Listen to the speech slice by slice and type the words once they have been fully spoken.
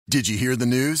Did you hear the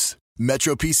news?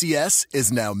 Metro PCS is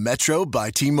now Metro by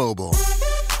T-Mobile.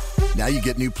 Now you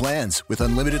get new plans with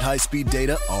unlimited high-speed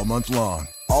data all month long,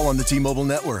 all on the T-Mobile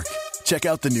network. Check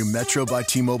out the new Metro by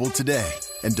T-Mobile today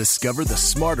and discover the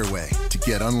smarter way to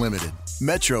get unlimited.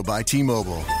 Metro by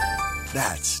T-Mobile.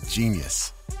 That's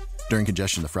genius. During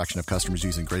congestion, the fraction of customers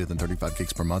using greater than 35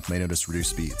 gigs per month may notice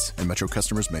reduced speeds, and Metro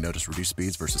customers may notice reduced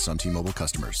speeds versus some T-Mobile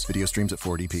customers. Video streams at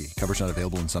 480p. Coverage not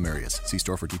available in some areas. See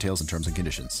store for details and terms and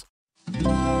conditions.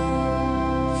 Feral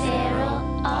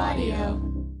Audio.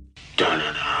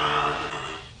 Dun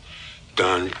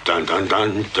dun dun dun dun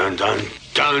dun dun dun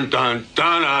dun dun dun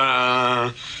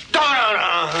dun.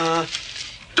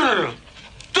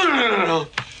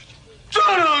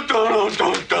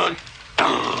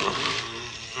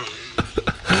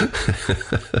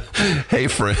 Hey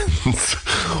friends,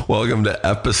 welcome to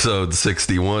episode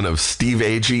 61 of Steve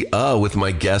Agee with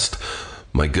my guest,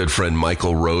 my good friend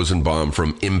Michael Rosenbaum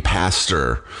from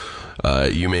Impastor.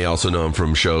 You may also know him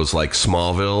from shows like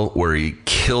Smallville, where he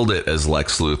killed it as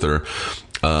Lex Luthor.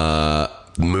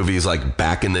 Movies like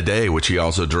Back in the Day, which he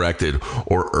also directed,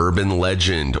 or Urban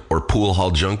Legend, or Pool Hall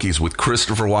Junkies with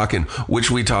Christopher Walken, which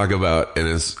we talk about, and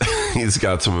he's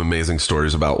got some amazing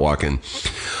stories about Walken.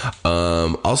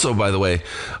 Also, by the way,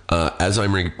 as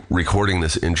I'm recording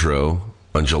this intro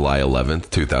on July 11th,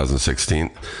 2016,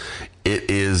 it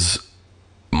is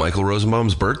Michael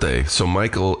Rosenbaum's birthday. So,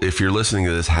 Michael, if you're listening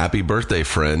to this, happy birthday,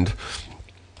 friend.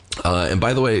 And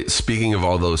by the way, speaking of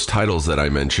all those titles that I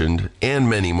mentioned and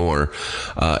many more,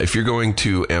 if you're going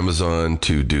to Amazon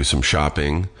to do some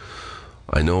shopping,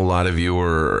 I know a lot of you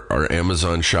are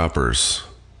Amazon shoppers,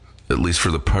 at least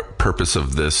for the purpose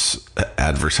of this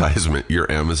advertisement.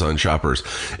 You're Amazon shoppers.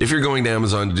 If you're going to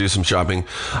Amazon to do some shopping,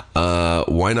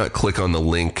 why not click on the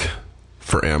link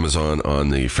for Amazon on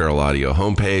the Feral Audio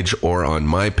homepage or on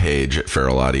my page at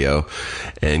Feral Audio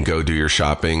and go do your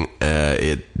shopping.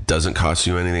 It doesn't cost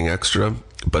you anything extra,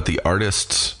 but the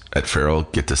artists at Feral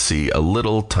get to see a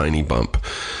little tiny bump.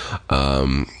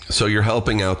 So you're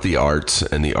helping out the arts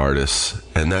and the artists,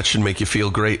 and that should make you feel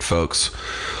great, folks.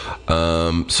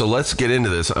 So let's get into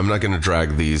this. I'm not going to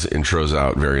drag these intros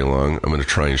out very long. I'm going to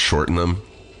try and shorten them.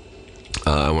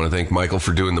 I want to thank Michael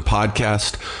for doing the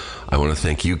podcast. I want to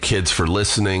thank you kids for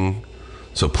listening.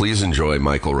 So please enjoy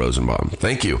Michael Rosenbaum.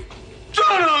 Thank you.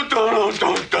 Dun dun dun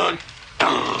dun dun.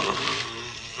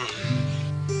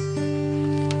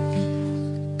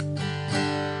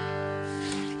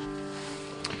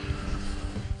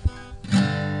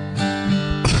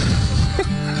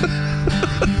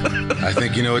 I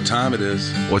think you know what time it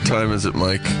is. What time is it,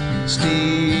 Mike?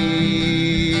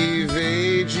 Steve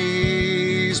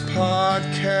Agee's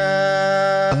podcast.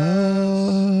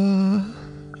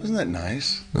 Isn't that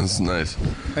nice? That's nice.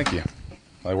 Thank you.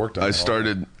 I worked on it.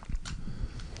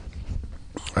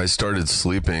 I started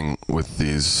sleeping with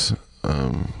these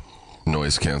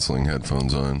noise canceling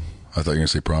headphones on. I thought you were going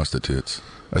to say prostitutes.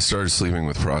 I started sleeping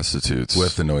with prostitutes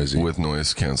with the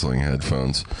noise canceling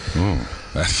headphones.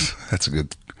 That's a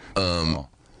good. And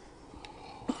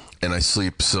I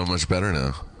sleep so much better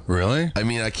now. Really? I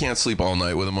mean, I can't sleep all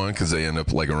night with them on because they end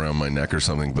up like around my neck or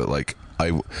something. But like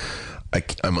I'm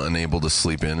unable to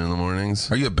sleep in the mornings.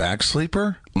 Are you a back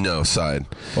sleeper? No, side.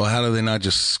 Well, how do they not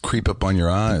just creep up on your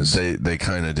eyes? They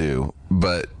kind of do.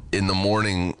 But in the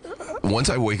morning, once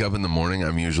I wake up in the morning,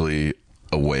 I'm usually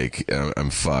awake. I'm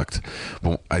fucked.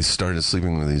 But I started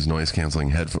sleeping with these noise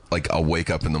canceling headphones. Like I'll wake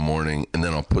up in the morning and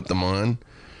then I'll put them on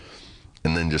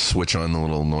and then just switch on the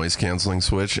little noise canceling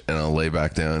switch and I'll lay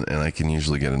back down and I can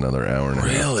usually get another hour and a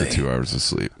half to 2 hours of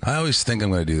sleep. I always think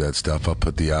I'm going to do that stuff. I'll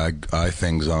put the eye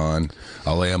things on.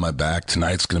 I'll lay on my back.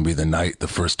 Tonight's going to be the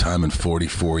first time in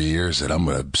 44 years that I'm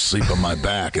going to sleep on my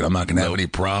back and I'm not going to have any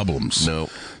problems. No.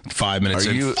 5 minutes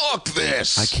in. Fuck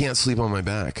this. I can't sleep on my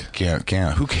back.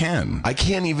 Can't. Who can? I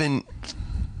can't even.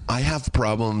 I have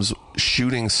problems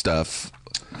shooting stuff.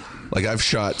 Like I've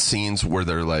shot scenes where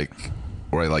they're like,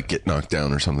 where I like get knocked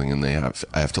down or something and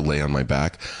I have to lay on my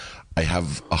back. I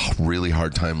have a really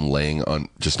hard time laying on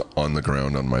the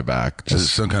ground on my back. Is it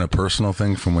some kind of personal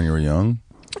thing from when you were young?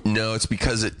 No, it's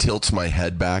because it tilts my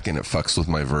head back and it fucks with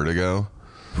my vertigo.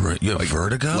 You have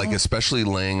vertigo? Like especially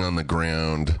laying on the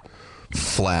ground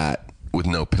flat with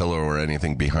no pillow or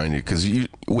anything behind you. Because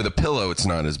with a pillow, it's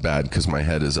not as bad because my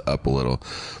head is up a little.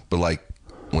 But like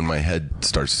when my head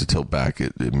starts to tilt back,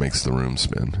 it makes the room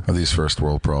spin. Are these first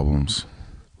world problems?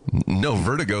 No,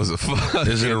 vertigo's a fuck.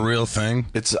 Is it a real thing?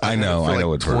 I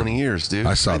know it's 20 years, dude.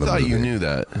 I saw the thought movie. You knew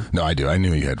that. No, I do. I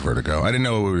knew you had vertigo. I didn't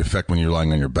know it would affect when you're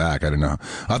lying on your back. I didn't know.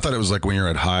 I thought it was like when you're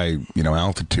at high,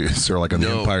 altitudes or like on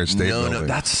the Empire State Building. No,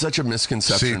 that's such a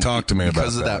misconception. See, talk to me about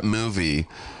because of that movie.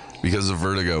 Because of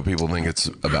vertigo, people think it's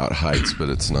about heights, but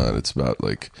it's not. It's about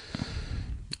like,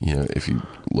 you know, if you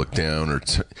look down or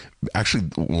actually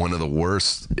one of the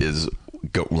worst is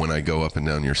when I go up and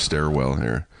down your stairwell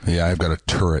here. Yeah, I've got a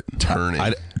turret.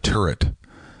 Turret.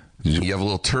 You have a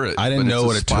little turret. I didn't know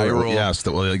what a turret was. Yes,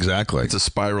 exactly. It's a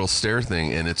spiral stair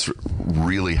thing, and it's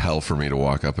really hell for me to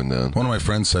walk up and down. One of my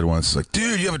friends said once, like,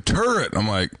 dude, you have a turret. I'm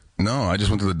like, no, I just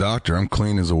went to the doctor. I'm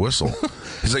clean as a whistle.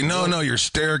 He's like, no, your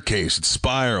staircase. It's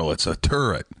spiral. It's a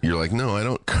turret. You're like, no, I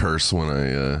don't curse when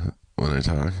I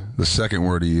talk. The second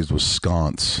word he used was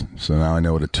sconce. So now I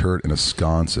know what a turret and a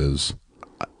sconce is.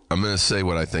 I'm going to say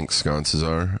what I think sconces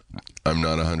are. I'm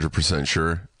not 100%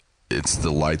 sure. It's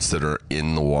the lights that are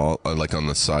in the wall, like on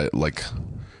the side, like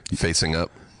facing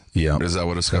up. Yeah. Is that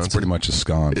what a sconce is? That's pretty much a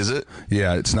sconce. Is it?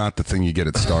 Yeah, it's not the thing you get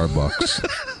at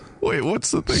Starbucks. Wait,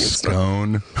 what's the thing?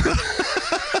 Scone.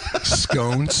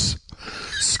 Scones.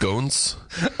 Scones?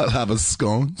 I'll have a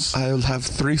scones. I'll have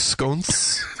 3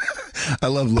 scones. I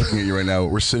love looking at you right now.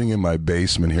 We're sitting in my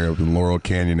basement here up in Laurel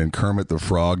Canyon, and Kermit the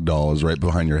Frog doll is right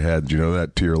behind your head. Do you know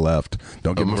that? To your left.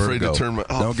 Don't get vertigo. I'm afraid to turn my...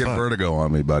 Don't get vertigo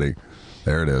on me, buddy.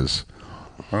 There it is.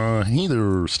 Hey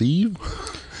there, Steve.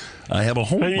 I have a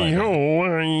hole. Hey ho,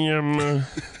 I am...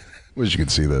 Wish you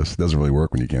could see this. It doesn't really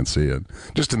work when you can't see it.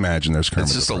 Just imagine there's Kermit.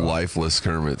 It's just a lifeless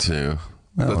Kermit too.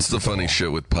 Well, that's the funny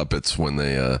shit with puppets when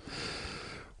they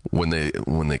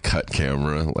cut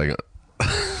camera. Like,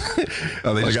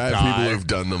 like I have people who've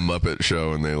done the Muppet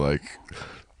Show and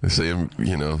they say,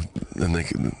 you know, and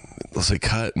they'll say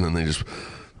cut, and then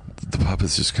the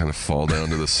puppets just kind of fall down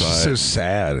to the side. It's so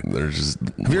sad. They're just.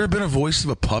 Have you ever been a voice of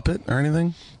a puppet or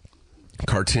anything?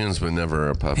 Cartoons, but never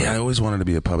a puppet. Yeah, I always wanted to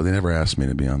be a puppet. They never asked me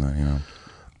to be on that, you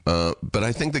know. But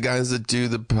I think the guys that do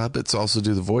the puppets also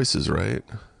do the voices, right?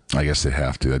 I guess they'd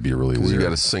have to. That'd be really weird. You got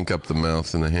to sync up the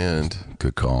mouth and the hand.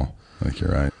 Good call. I think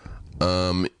you're right.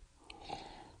 I'm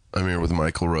here with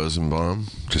Michael Rosenbaum.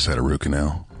 Just had a root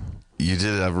canal. You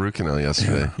did have a root canal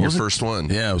yesterday. Yeah. Your first one.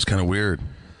 Yeah, it was kind of weird.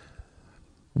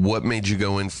 What made you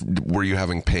go in? Were you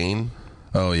having pain?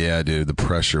 Oh, yeah, dude. The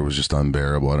pressure was just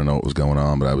unbearable. I don't know what was going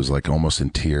on, but I was like almost in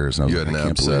tears. And I was you had an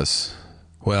abscess.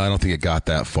 Well, I don't think it got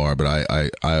that far, but I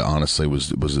honestly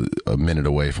was a minute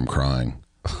away from crying.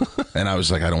 And I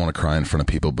was like, I don't want to cry in front of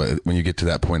people, but when you get to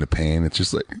that point of pain, it's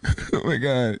just like, oh my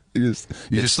God. It's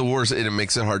the worst. It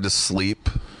makes it hard to sleep.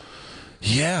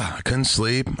 Yeah, I couldn't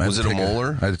sleep. Was it a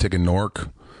molar? I had to take a Norc.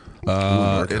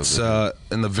 It's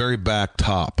in the very back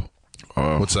top.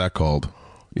 What's that called?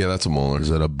 Yeah, that's a molar. Is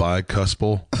that a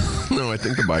bicuspal? No, I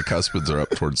think the bicuspids are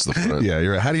up towards the front. Yeah,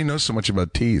 you're right. How do you know so much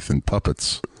about teeth and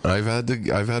puppets? I've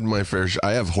had my fair share.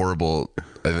 I have horrible,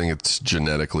 I think it's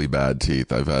genetically bad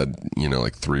teeth. I've had,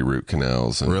 like 3 root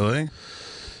canals. And, really?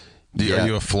 Are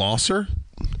you a flosser?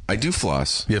 I do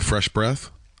floss. You have fresh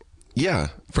breath? Yeah.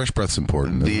 Fresh breath's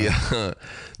important. The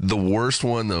worst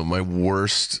one, though, my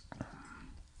worst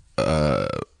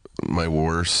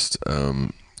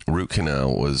root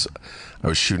canal was, I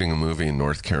was shooting a movie in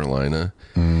North Carolina,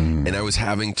 and I was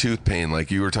having tooth pain,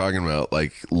 like you were talking about,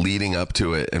 like leading up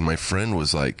to it. And my friend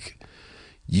was like,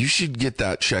 you should get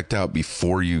that checked out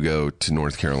before you go to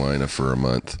North Carolina for a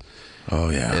month. Oh,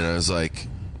 yeah. And I was like,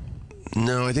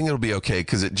 no, I think it'll be okay,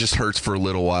 because it just hurts for a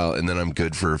little while, and then I'm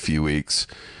good for a few weeks.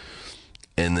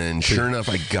 And then, sure enough,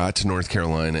 I got to North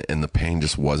Carolina, and the pain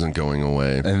just wasn't going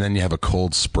away. And then you have a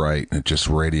cold Sprite, and it just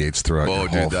radiates throughout your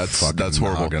whole that's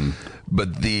horrible. noggin.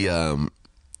 But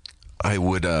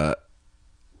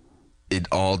it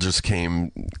all just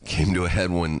came to a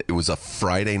head when it was a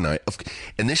Friday night.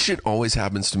 And this shit always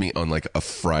happens to me on like a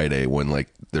Friday when like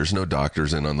there's no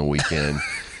doctors in on the weekend.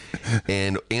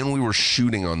 and we were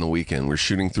shooting on the weekend. We're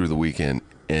shooting through the weekend,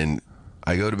 and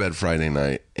I go to bed Friday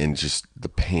night, and just the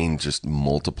pain just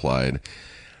multiplied.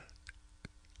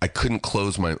 I couldn't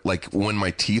close when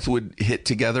my teeth would hit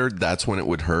together, that's when it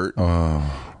would hurt.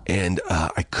 Oh. And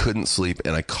I couldn't sleep,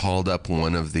 and I called up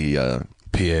one of the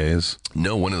PAs.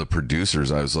 No, one of the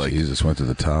producers. I was like, Jesus, went to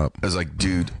the top. I was like,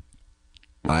 dude,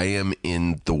 I am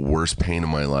in the worst pain of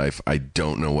my life. I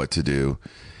don't know what to do.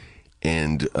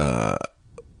 And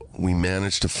we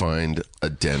managed to find a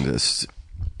dentist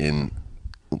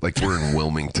we're in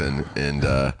Wilmington,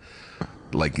 and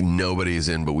like nobody's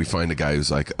in, but we find a guy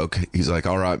who's like, okay, he's like,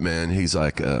 all right, man. He's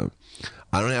like,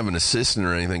 I don't have an assistant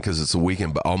or anything because it's a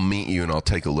weekend, but I'll meet you and I'll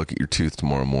take a look at your tooth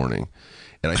tomorrow morning.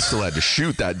 And I still had to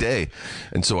shoot that day.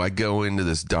 And so I go into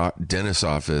this dentist's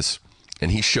office,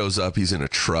 and he shows up. He's in a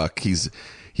truck. He's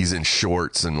in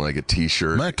shorts and like a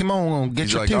t-shirt. Man, come on, get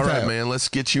he's your like, teeth all right, out. man, let's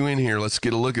get you in here. Let's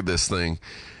get a look at this thing.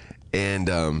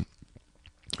 And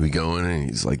we go in, and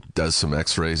he's like, does some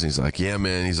x-rays, and he's like, yeah,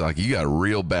 man. He's like, you got a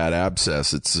real bad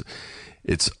abscess.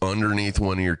 It's underneath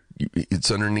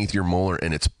it's underneath your molar,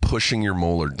 and it's pushing your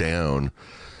molar down.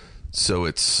 So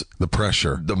it's the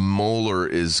pressure. The molar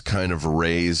is kind of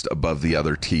raised above the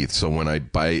other teeth. So when I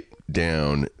bite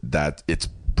down, that it's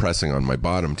pressing on my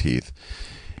bottom teeth.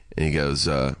 And he goes,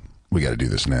 we got to do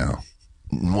this now.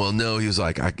 Well, no, he's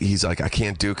like, I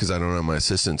can't do it because I don't have my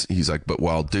assistants. He's like, but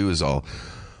what I'll do is I'll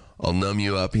numb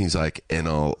you up. He's like, and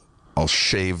I'll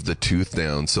shave the tooth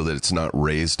down so that it's not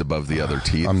raised above the other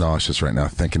teeth. I'm nauseous right now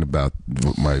thinking about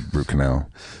my root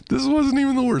canal. This wasn't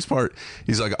even the worst part.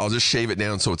 He's like, I'll just shave it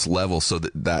down so it's level so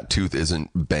that tooth isn't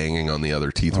banging on the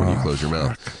other teeth when you close your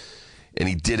mouth. And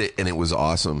he did it, and it was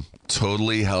awesome.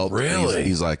 Totally helped. Really?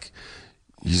 He's like,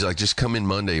 just come in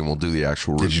Monday and we'll do the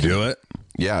actual root. Did you do it?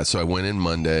 Yeah, so I went in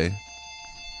Monday.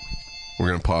 We're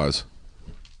going to pause.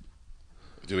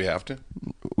 Do we have to?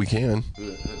 We can.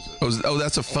 Oh,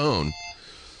 that's a phone.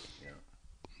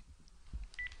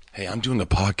 Hey, I'm doing a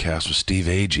podcast with Steve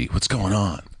Agee. What's going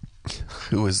on?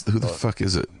 Who the fuck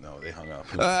is it? No, they hung up.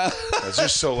 It's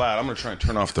just so loud. I'm going to try and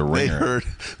turn off the ringer.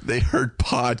 They heard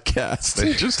podcast.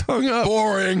 They just hung up.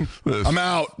 Boring. I'm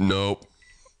out. Nope.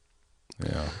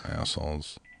 Yeah,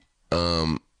 assholes.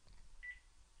 There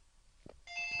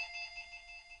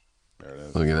it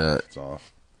is. Look at that. It's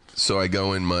off. So I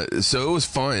go in so it was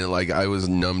fine. Like, I was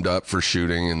numbed up for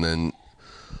shooting, and then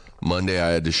Monday I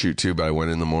had to shoot too, but I went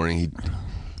in the morning.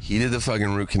 He did the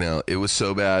fucking root canal. It was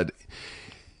so bad.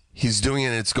 He's doing it,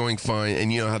 and it's going fine.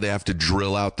 And you know how they have to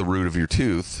drill out the root of your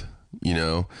tooth, you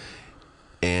know?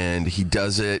 And he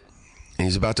does it, and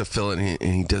he's about to fill it,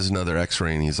 and he does another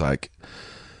x-ray, and he's like,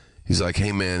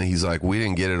 hey man, he's like, we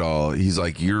didn't get it all. He's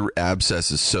like, your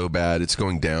abscess is so bad, it's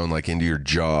going down like into your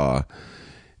jaw.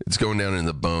 It's going down in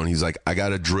the bone. He's like, I got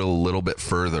to drill a little bit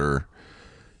further,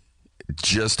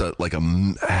 just like a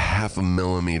half a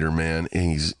millimeter, man.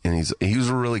 And he was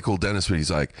a really cool dentist, but he's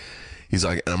like,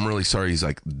 and I'm really sorry. He's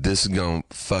like, this is going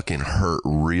to fucking hurt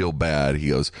real bad. He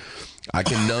goes, I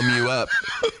can numb you up.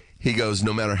 He goes,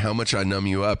 no matter how much I numb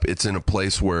you up, it's in a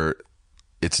place where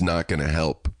it's not going to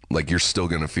help. Like, you're still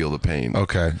going to feel the pain.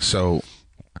 Okay, so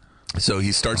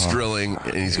he starts drilling,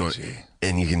 and he's going,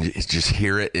 and you can just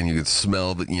hear it, and you can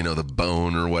smell the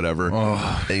bone or whatever.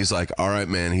 And he's like, all right,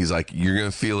 man. He's like, you're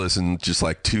going to feel this in just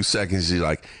like 2 seconds. He's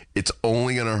like, it's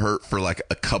only going to hurt for like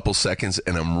a couple seconds,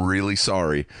 and I'm really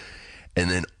sorry. And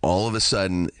then all of a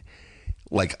sudden,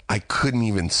 like, I couldn't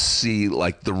even see,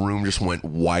 like, the room just went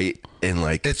white, and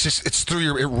like, it's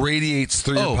through it radiates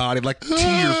through your body, like to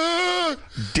your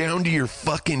down to your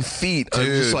fucking feet. Dude. I'm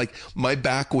just like, my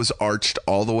back was arched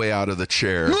all the way out of the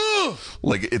chair.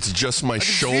 Like, it's just my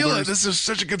shoulder. This is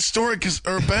such a good story,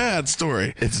 or a bad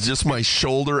story. It's just my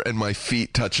shoulder and my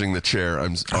feet touching the chair.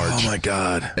 I'm arched. Oh my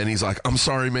God. And he's like, I'm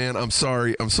sorry, man. I'm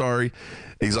sorry.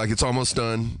 He's like, it's almost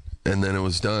done. And then it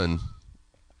was done.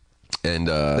 And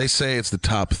they say it's the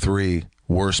top 3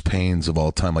 worst pains of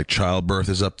all time. Like, childbirth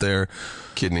is up there.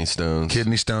 Kidney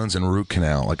stones and root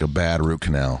canal, like a bad root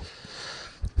canal.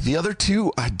 The other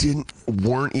 2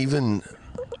 weren't even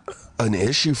an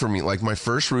issue for me. Like, my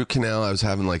first root canal, I was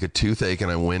having like a toothache,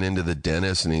 and I went into the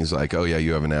dentist, and he's like, oh yeah,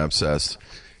 you have an abscess.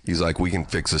 He's like, we can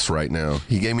fix this right now.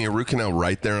 He gave me a root canal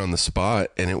right there on the spot,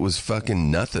 and it was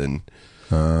fucking nothing.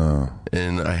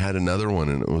 And I had another one,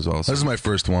 and it was awesome. This is my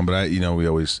first one, but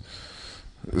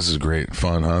this is great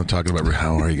fun, huh? Talking about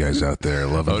how are you guys out there?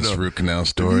 Loving this root canal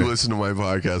story. If you listen to my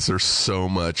podcast, there's so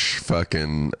much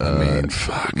fucking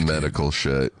medical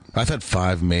shit. I've had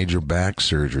 5 major back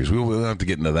surgeries. We don't have to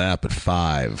get into that, but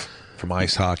 5 from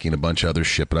ice hockey and a bunch of other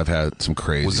shit. But I've had some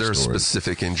crazy. Was there stories. A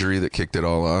specific injury that kicked it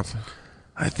all off?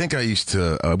 I think I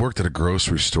worked at a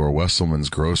grocery store, Wesselman's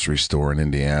grocery store in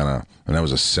Indiana, and I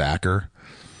was a sacker.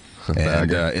 A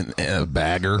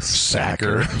bagger.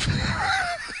 Sacker.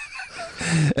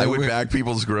 I would bag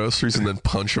people's groceries and then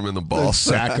punch them in the ball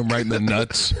sack them right in the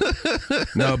nuts.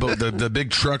 No, but the big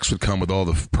trucks would come with all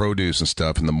the produce and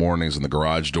stuff in the mornings, and the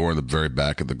garage door in the very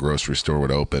back of the grocery store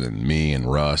would open, and me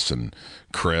and Russ and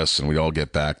Chris, and we'd all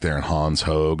get back there, and Hans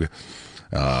Hogue.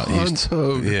 Hans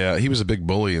Hogue. Yeah, he was a big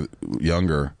bully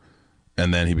younger,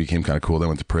 and then he became kind of cool. Then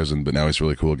went to prison, but now he's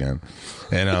really cool again.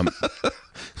 And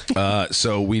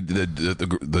so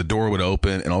the door would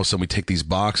open, and all of a sudden we'd take these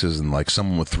boxes, and like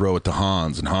someone would throw it to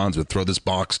Hans, and Hans would throw this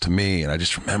box to me, and I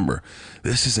just remember,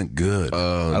 this isn't good.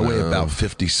 I weigh about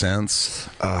 50 cents.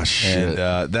 Oh shit!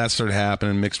 And that started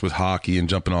happening, mixed with hockey and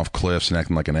jumping off cliffs and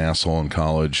acting like an asshole in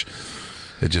college.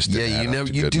 It just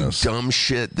you do dumb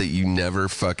shit that you never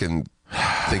fucking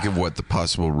think of what the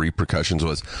possible repercussions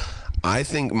was. I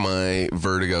think my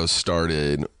vertigo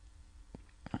started.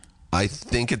 I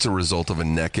think it's a result of a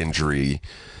neck injury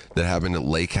that happened at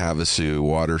Lake Havasu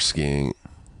water skiing.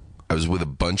 I was with a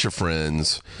bunch of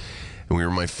friends, and we were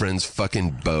in my friend's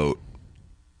fucking boat,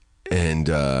 and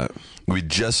we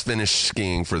just finished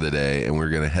skiing for the day, and we were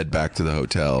going to head back to the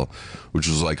hotel, which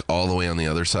was like all the way on the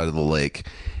other side of the lake,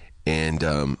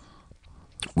 and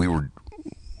we were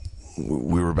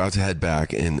about to head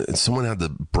back, and someone had the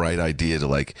bright idea to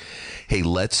like, hey,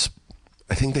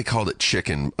 I think they called it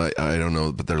chicken. I don't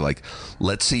know, but they're like,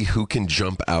 let's see who can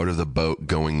jump out of the boat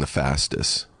going the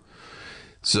fastest.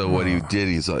 So what he did,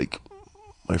 he's like,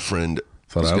 my friend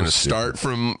was going to start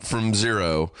from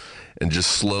zero and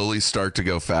just slowly start to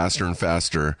go faster and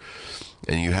faster.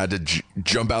 And you had to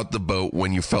jump out the boat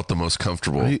when you felt the most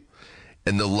comfortable. Right.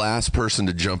 And the last person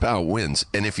to jump out wins.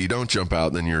 And if you don't jump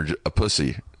out, then you're a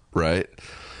pussy, right?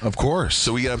 Of course.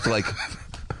 So we get up to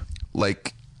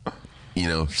like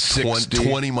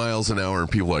 20 miles an hour, and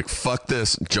people are like, fuck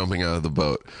this, jumping out of the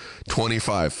boat.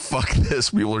 25, fuck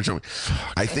this, people are jumping.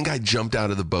 I think I jumped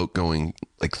out of the boat going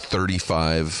like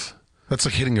 35. That's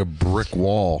like hitting a brick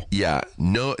wall. Yeah,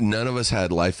 none of us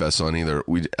had life vests on either.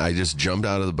 I just jumped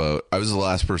out of the boat. I was the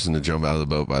last person to jump out of the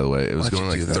boat, by the way. It was going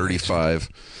like 35,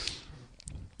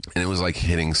 and it was like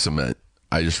hitting cement.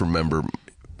 I just remember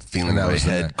feeling my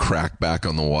head crack back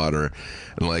on the water,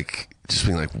 and like just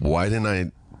being like, why didn't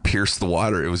I pierce the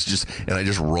water? It was just, and I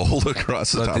just rolled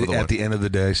across the top of the water. At the end of the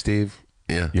day, Steve,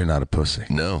 yeah, you're not a pussy.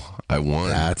 No, I won.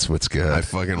 That's what's good. I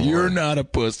fucking won. You're not a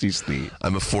pussy, Steve.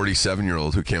 I'm a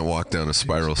 47-year-old who can't walk down a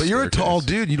spiral But you're a tall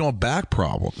dude. You don't have back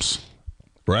problems,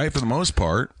 right? For the most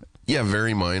part. Yeah,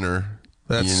 very minor.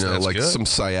 That's like good. Some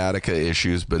sciatica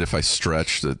issues, but if I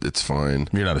stretch, it's fine.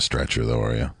 You're not a stretcher, though,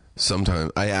 are you?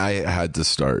 Sometimes. I had to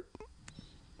start.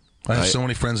 I have so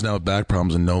many friends now with back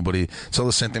problems, and nobody. So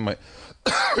the same thing. My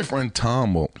friend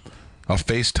Tom I'll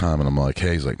FaceTime, and I'm like,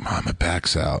 hey, he's like, Mom, my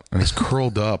back's out, and he's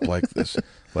curled up like this,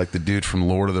 like the dude from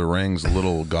Lord of the Rings,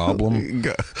 little Goblin.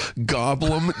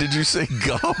 Goblin? Did you say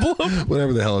Goblin?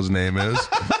 Whatever the hell his name is.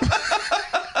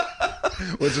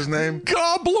 What's his name?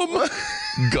 Goblin.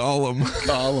 Gollum.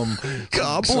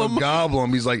 Goblin. So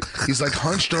Goblin. He's like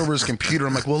hunched over his computer.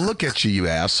 I'm like, well, look at you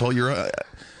asshole. You're.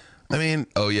 I mean,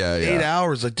 oh yeah. 8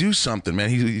 hours. Like, do something, man.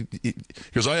 He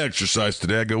goes, I exercised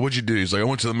today. I go, what'd you do? He's like, I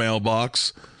went to the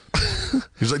mailbox.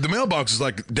 He's like, the mailbox is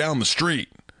like down the street.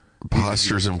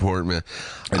 Posture's important, man.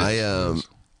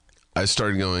 I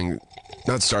started going,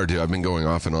 not started to, I've been going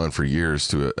off and on for years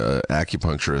to an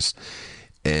acupuncturist,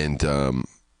 and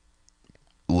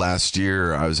last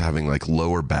year I was having like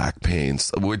lower back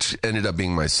pains, which ended up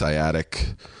being my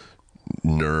sciatic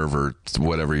nerve or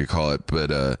whatever you call it,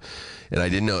 but and I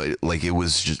didn't know, like, it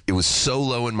was so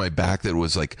low in my back that it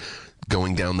was like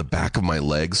going down the back of my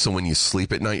legs. So when you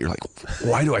sleep at night, you're like,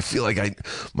 why do I feel like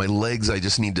my legs, I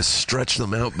just need to stretch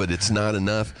them out, but it's not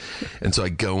enough. And so I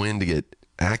go in to get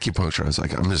acupuncture. I was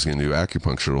like, I'm just going to do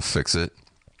acupuncture. It'll fix it.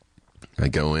 I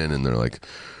go in and they're like,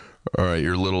 all right,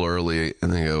 you're a little early.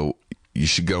 And they go, you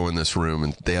should go in this room.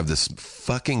 And they have this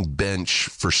fucking bench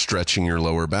for stretching your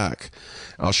lower back.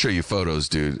 I'll show you photos,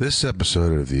 dude. This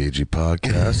episode of the AG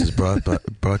Podcast is brought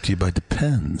to you by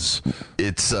Depends.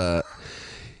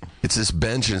 It's this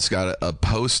bench, and it's got a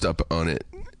post up on it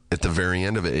at the very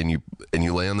end of it, and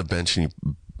you lay on the bench, and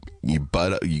you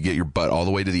get your butt all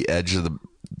the way to the edge of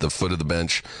the foot of the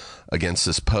bench against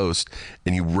this post,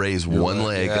 and you raise one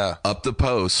leg up the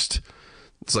post.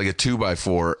 It's like a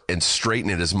 2x4, and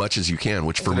straighten it as much as you can,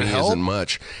 which for me isn't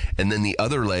much. And then the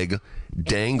other leg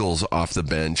dangles off the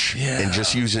bench, and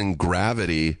just using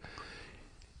gravity,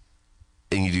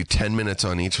 and you do 10 minutes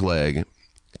on each leg,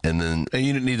 and then... And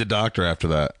you didn't need the doctor after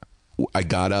that. I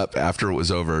got up after it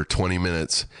was over 20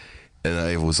 minutes, and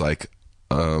I was like,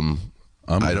 I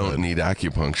don't need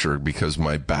acupuncture because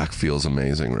my back feels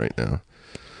amazing right now.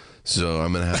 So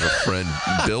I'm going to have a friend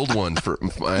build one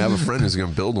I have a friend who's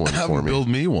going to build one for me. Build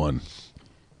me one.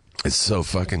 It's so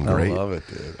fucking great. I love it,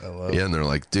 dude. I love it. Yeah, and they're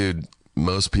like, dude,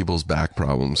 most people's back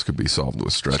problems could be solved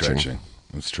with stretching.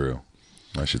 That's true.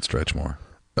 I should stretch more.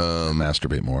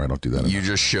 Masturbate more. I don't do that enough. You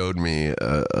just showed me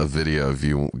a video of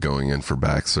you going in for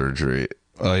back surgery.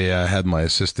 Oh, yeah. I had my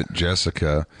assistant,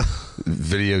 Jessica,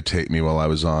 videotape me while I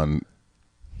was on...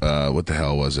 what the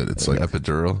hell was it? It's like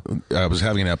epidural. I was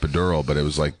having an epidural, but it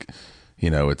was like,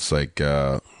 it's like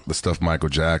the stuff Michael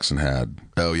Jackson had.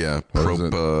 Oh yeah,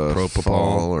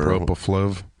 Propofol or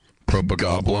Propoflov,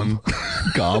 Propagoblin,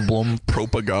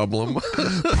 Propagoblin,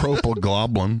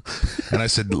 Propagoblin. And I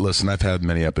said, listen, I've had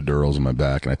many epidurals in my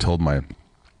back, and I told my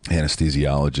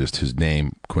anesthesiologist, whose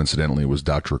name coincidentally was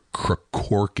Dr.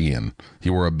 Krokorkian. He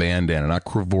wore a bandana, not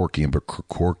Kevorkian, but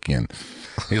Krokorkian.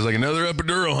 He was like, another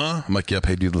epidural, huh? I'm like, yep.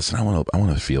 Hey, dude, listen, I want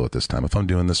to feel it this time. If I'm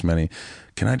doing this many,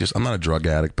 I'm not a drug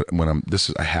addict, but when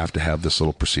I have to have this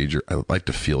little procedure. I like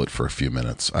to feel it for a few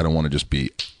minutes. I don't want to just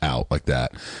be out like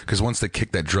that, because once they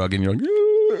kick that drug in, you're like,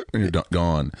 and you're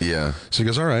gone. Yeah. So he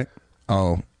goes, all right,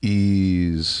 I'll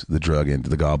ease the drug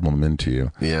into the goblin into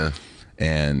you. Yeah.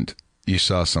 And you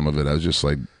saw some of it. I was just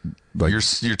like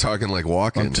you're talking like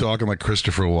Walken. I'm talking like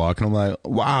Christopher Walken. I'm like,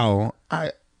 wow,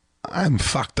 I'm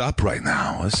fucked up right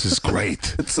now. This is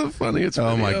great. It's so funny. It's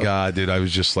oh my God, dude. I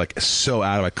was just like so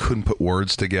out of it. I couldn't put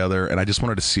words together, and I just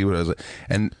wanted to see what I was like.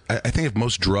 And I think if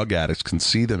most drug addicts can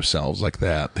see themselves like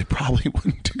that, they probably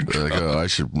wouldn't do drugs. Like, oh, I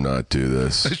should not do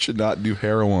this. I should not do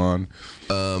heroin.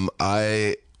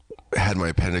 I had my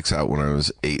appendix out when I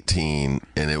was 18,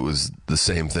 and it was the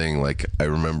same thing. Like, I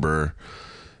remember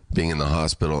being in the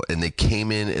hospital, and they came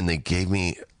in and they gave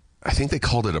me, I think they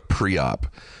called it a pre-op.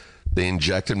 They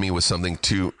injected me with something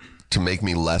to make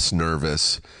me less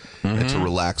nervous and to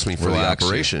relax me for the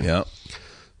operation. Yep.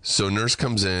 So nurse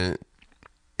comes in,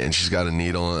 and she's got a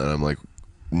needle, and I'm like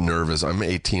nervous. I'm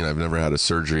 18. I've never had a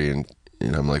surgery, and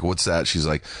I'm like, what's that? She's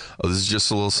like, oh, this is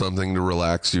just a little something to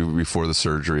relax you before the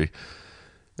surgery.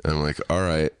 And I'm like, all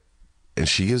right. And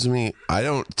she gives me,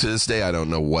 to this day, I don't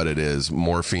know what it is,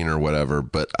 morphine or whatever,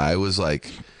 but I was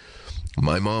like,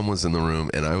 my mom was in the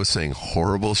room, and I was saying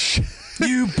horrible shit.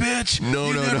 You bitch.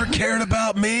 You never cared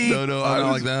about me. No. I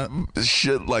was like that.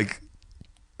 Shit like,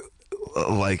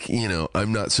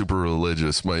 I'm not super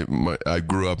religious. I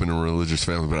grew up in a religious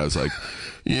family, but I was like,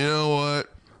 you know what?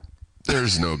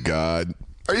 There's no God.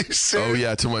 Are you serious? Oh,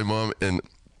 yeah, to my mom. And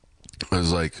I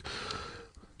was like,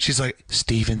 she's like,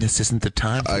 Steven, this isn't the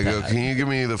time for I go, that. can you give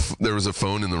me there was a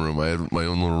phone in the room. I had my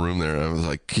own little room there. And I was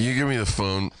like, can you give me the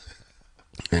phone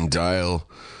and dial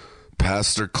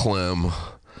Pastor Clem?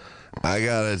 I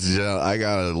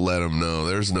gotta let him know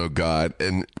there's no God.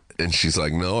 And she's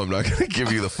like, no, I'm not gonna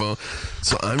give you the phone.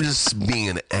 So I'm just being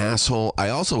an asshole. I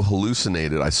also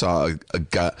hallucinated. I saw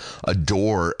a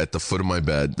door at the foot of my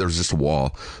bed. There was just a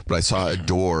wall, but I saw a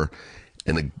door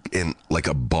and like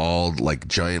a bald, like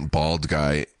giant bald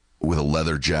guy with a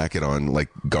leather jacket on, like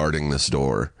guarding this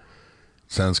door.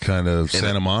 Sounds kind of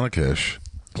Santa Monica-ish.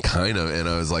 Kind of. And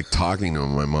I was like talking to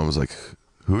him. My mom was like,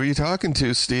 who are you talking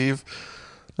to, Steve?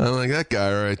 I'm like, that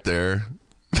guy right there.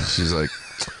 She's like,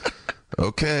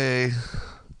 okay.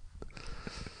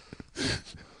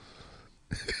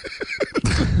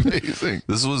 Amazing.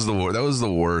 That was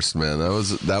the worst, man.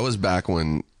 That was back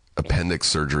when appendix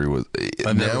surgery was.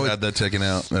 I never had that taken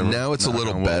out. Now it's a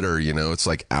little better, It's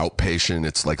like outpatient.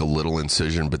 It's like a little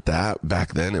incision, but that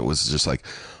back then it was just like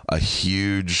a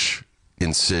huge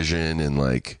incision, and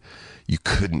like I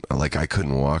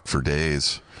couldn't walk for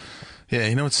days. Yeah,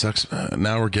 you know what sucks?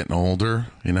 Now we're getting older.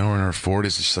 We're in our 40s.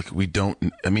 It's just like we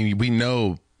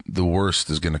know the worst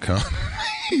is going to come.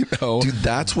 Dude,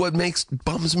 that's what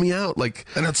bums me out. Like,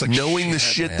 and it's like knowing the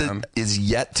shit that is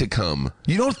yet to come.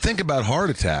 You don't think about heart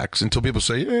attacks until people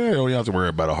say, yeah, you don't have to worry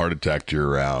about a heart attack till you're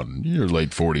around your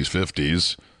late 40s,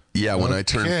 50s. Yeah, when I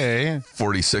turned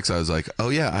 46, I was like, oh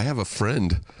yeah, I have a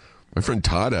friend. My friend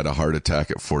Todd had a heart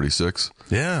attack at 46.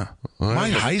 Yeah. My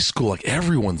high school, like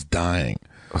everyone's dying.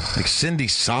 Like Cindy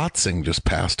Sotzing just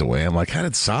passed away. I'm like, how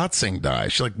did Sotzing die?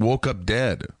 She like woke up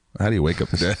dead. How do you wake up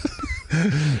dead?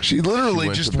 She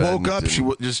literally just woke up.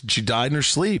 She died in her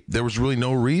sleep. There was really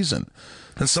no reason.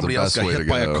 Then somebody else got hit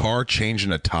by a car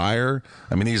changing a tire.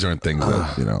 I mean, these aren't things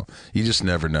that you just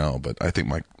never know. But I think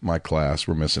my class,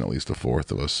 we're missing at least a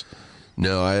fourth of us.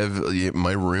 No, I have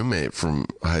my roommate from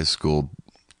high school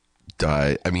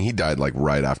died. I mean, he died like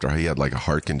right after he had like a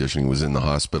heart condition. He was in the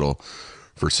hospital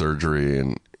for surgery,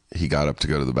 and he got up to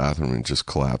go to the bathroom and just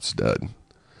collapsed dead.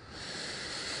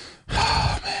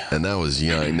 Oh, man. And that was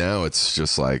young. Now it's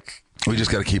just like, we just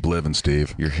got to keep living,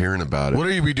 Steve. You're hearing about it. What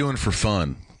are you doing for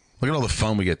fun? Look at all the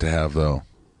fun we get to have, though.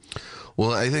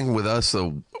 Well, I think with us,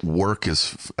 the work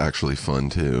is actually fun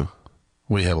too.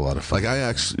 We have a lot of fun.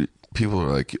 Like people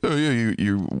are like, oh yeah,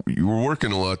 you were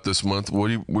working a lot this month.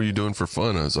 What are you doing for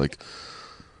fun? I was like,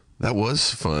 that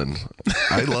was fun.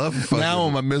 I love fun. Now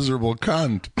I'm a miserable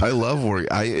cunt. I love work.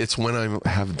 It's when I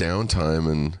have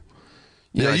downtime, and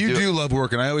yeah, you do love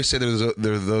work. And I always say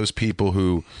there are those people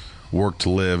who work to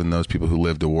live and those people who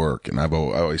live to work. And I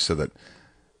always said that,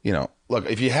 look,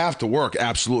 if you have to work,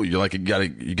 absolutely, you're like, you got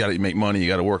to make money, you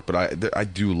got to work. But I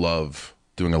do love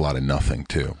doing a lot of nothing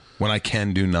too. When I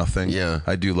can do nothing, yeah,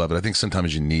 I do love it. I think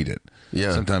sometimes you need it.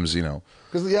 Yeah, sometimes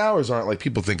because the hours aren't like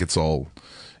people think it's all,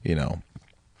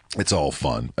 It's all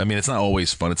fun. I mean, it's not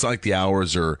always fun. It's not like the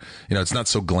hours are, it's not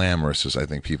so glamorous as I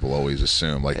think people always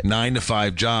assume. Like 9 to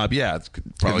 5 job. Yeah. It's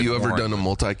Have you ever done a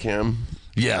multicam?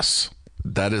 Yes.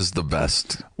 That is the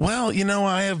best. Well,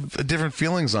 I have different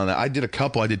feelings on that. I did a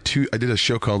couple. I did a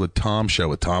show called The Tom Show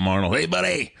with Tom Arnold. Hey,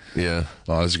 buddy. Yeah.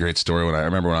 Oh, that was a great story. I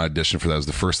remember when I auditioned for that, it was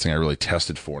the first thing I really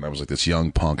tested for. And I was like this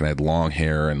young punk, and I had long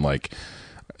hair, and like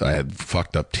I had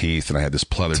fucked up teeth, and I had this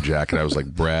pleather jacket. I was like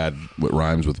Brad, what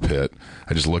rhymes with Pitt.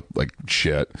 I just looked like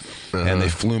shit. And they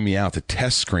flew me out to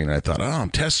test screen, and I thought,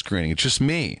 I'm test screening. It's just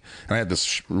me. And I had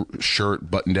this shirt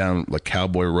buttoned down, like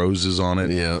cowboy roses on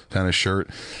it, kind of shirt.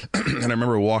 And I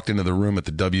remember I walked into the room at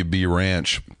the WB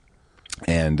Ranch,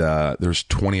 and there's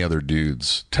 20 other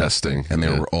dudes testing, and they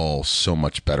were all so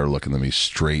much better looking than me.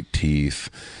 Straight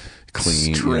teeth.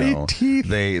 Clean, straight teeth.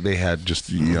 They had just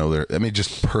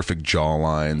just perfect jaw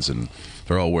lines, and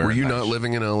they're all wearing. Were you not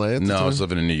living in LA at the time? No, I was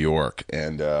living in New York,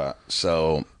 and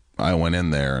so I went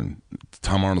in there, and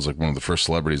Tom Arnold's like one of the first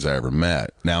celebrities I ever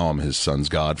met. Now I'm his son's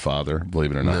godfather,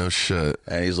 believe it or not. No shit.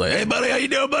 And he's like, "Hey, buddy, how you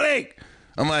doing, buddy?"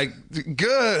 I'm like,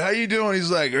 "Good. How you doing?"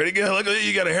 He's like, "Ready to go? Look at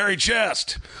you, got a hairy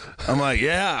chest." I'm like,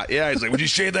 yeah. He's like, "Would you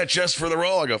shave that chest for the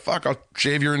role?" I go, "Fuck, I'll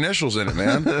shave your initials in it,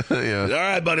 man." Yeah. All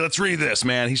right, buddy, let's read this,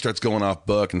 man. He starts going off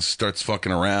book and starts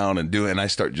fucking around and I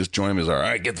start just joining him. He's like, "All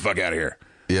right, get the fuck out of here."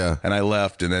 Yeah. And I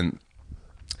left, and then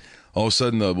all of a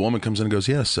sudden the woman comes in and goes,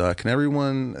 "Yes, can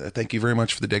everyone thank you very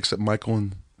much for the day except Michael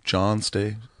and John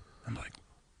stay?" I'm like,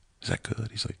 "Is that good?"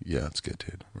 He's like, "Yeah, it's good,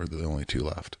 dude. We're the only 2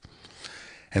 left."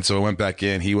 And so I went back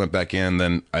in, he went back in,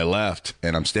 then I left,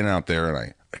 and I'm standing out there, and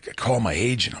I call my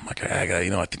agent. I'm like, I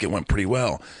think it went pretty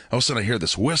well. All of a sudden I hear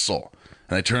this whistle,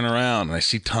 and I turn around, and I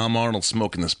see Tom Arnold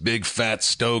smoking this big fat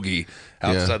stogie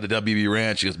outside the WB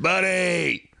Ranch. He goes,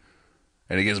 "Buddy!"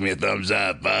 And he gives me a thumbs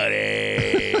up,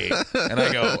 "Buddy." And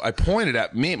I pointed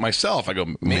at myself. I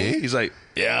go, "Me?" He's like,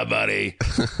 "Yeah, buddy."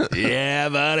 "Yeah,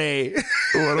 buddy."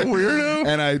 What a weirdo.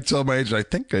 And I tell my agent, "I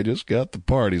think I just got the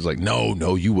part." He's like,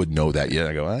 No, you wouldn't know that yet."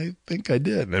 I go, "I think I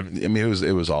did." I mean,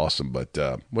 it was awesome, but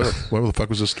what the fuck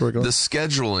was this story going? The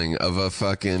scheduling of a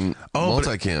fucking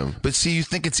multicam. But see, you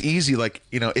think it's easy, like,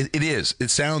 it is. It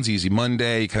sounds easy.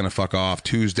 Monday, you kind of fuck off.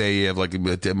 Tuesday, you have like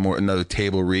another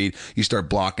table read. You start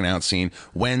blocking out scene.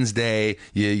 Wednesday,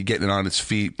 you're getting it on its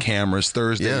feet, cameras.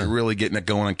 Thursday, you're really getting it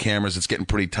going on cameras. It's getting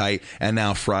pretty tight. And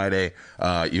now Friday,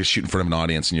 you're shooting in front of an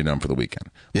audience and you're done for the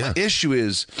weekend. Yeah. My issue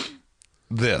is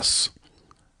this.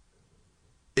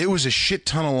 It was a shit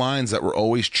ton of lines that were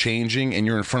always changing, and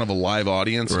you're in front of a live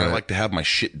audience, and I like to have my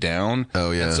shit down.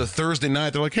 Oh, yeah. And so Thursday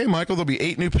night, they're like, "Hey, Michael, there'll be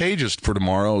 8 new pages for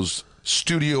tomorrow's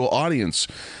studio audience."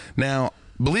 Now,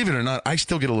 believe it or not, I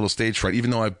still get a little stage fright,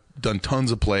 even though I've done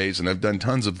tons of plays and I've done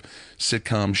tons of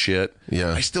sitcom shit.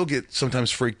 Yeah. I still get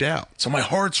sometimes freaked out. So my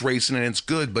heart's racing, and it's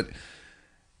good, but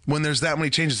when there's that many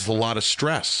changes, it's a lot of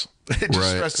stress. It just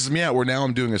stresses me out. Where now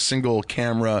I'm doing a single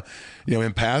camera,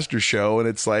 Impastor show, and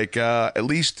it's like at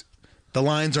least the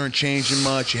lines aren't changing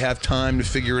much. You have time to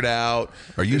figure it out.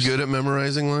 Are you good at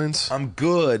memorizing lines? I'm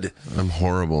good. I'm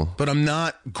horrible. But I'm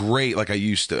not great like I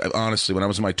used to. Honestly, when I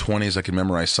was in my 20s, I could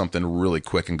memorize something really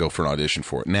quick and go for an audition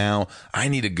for it. Now, I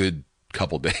need a good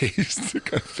couple days to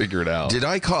kind of figure it out.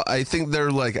 I think there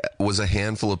was a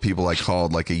handful of people I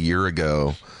called like a year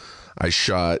ago. I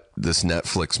shot this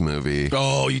Netflix movie.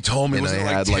 Oh, you told me. And was I it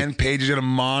had 10 pages in a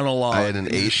monologue? I had an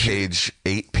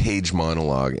 8-page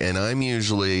monologue, and I'm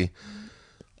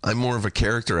more of a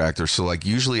character actor. So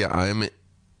usually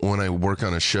when I work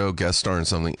on a show, guest star in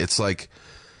something, it's like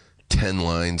 10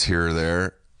 lines here or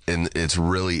there, and it's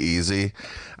really easy.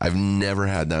 I've never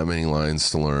had that many lines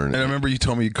to learn. And I remember you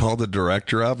told me you called the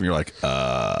director up, and you're like,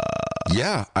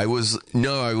 Yeah, I had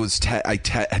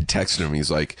texted him.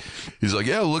 He's like,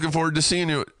 "Yeah, looking forward to seeing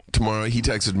you tomorrow." He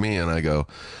texted me, and I go,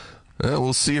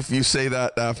 "We'll see if you say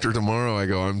that after tomorrow." I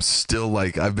go, "I'm still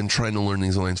I've been trying to learn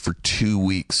these lines for 2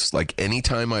 weeks. Like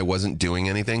anytime I wasn't doing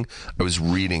anything, I was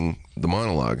reading the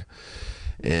monologue,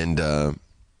 and I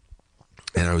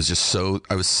was just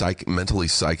mentally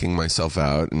psyching myself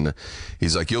out." And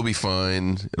he's like, "You'll be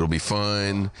fine. It'll be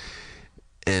fine."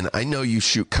 And I know you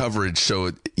shoot coverage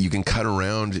so you can cut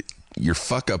around your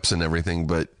fuck ups and everything,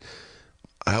 but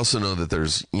I also know that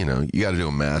there's, you got to do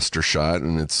a master shot,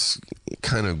 and it's be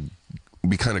kind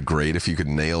of great if you could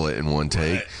nail it in one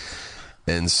take. Right.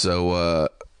 And so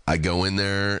I go in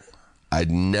there. I'd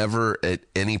never at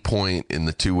any point in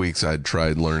the 2 weeks I'd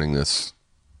tried learning this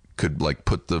could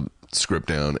put the script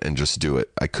down and just do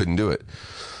it. I couldn't do it.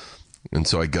 And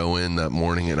so I go in that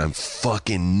morning, and I'm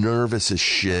fucking nervous as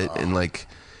shit. And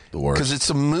The worst. Because it's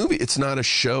a movie. It's not a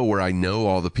show where I know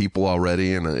all the people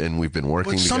already and we've been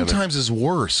working Which together. sometimes is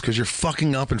worse because you're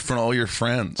fucking up in front of all your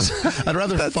friends. I'd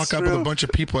rather fuck up with a bunch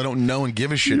of people I don't know and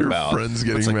give a shit about. Friends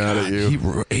getting It's mad at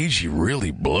you. AG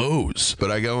really blows. But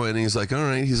I go in, he's like, all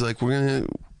right. He's like, we're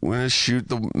gonna shoot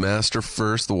the master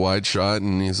first, the wide shot,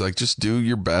 and he's like, just do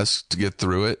your best to get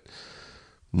through it.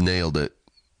 Nailed it.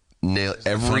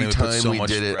 Every time we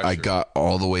did it, I got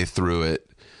all the way through it.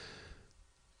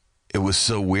 It was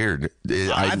so weird.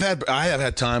 I have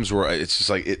had times where it's just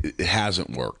like it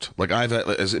hasn't worked. Like I've had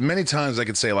as many times I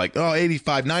could say like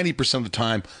 85, 90% of the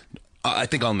time I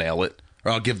think I'll nail it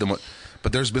or I'll give them what.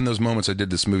 But there's been those moments. I did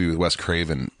this movie with Wes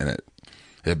Craven and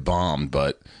it bombed.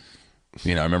 But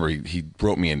you know, I remember he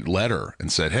wrote me a letter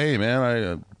and said, "Hey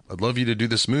man, I'd love you to do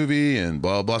this movie and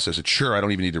blah blah." So I said, "Sure, I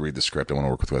don't even need to read the script. I want to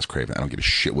work with Wes Craven. I don't give a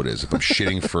shit what it is. If I'm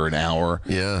shitting for an hour,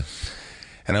 Yeah."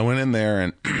 And I went in there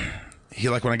and. He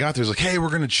when I got there, he was like, "Hey, we're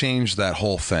going to change that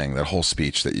whole thing, that whole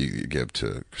speech that you give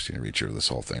to Christina Ricci, this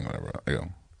whole thing, whatever." I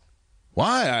go,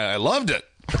 "Why? I loved it."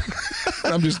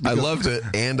 I loved it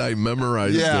and I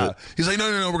memorized it. He's like, "No,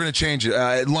 we're going to change it.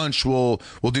 At lunch, we'll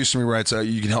do some rewrites.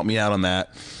 You can help me out on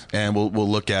that, and we'll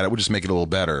look at it. We'll just make it a little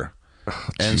better."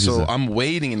 And Jesus. so I'm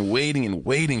waiting and waiting and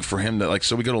waiting for him to like.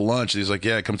 So we go to lunch. And he's like,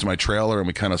 "Yeah, come to my trailer," and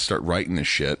we kind of start writing this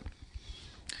shit.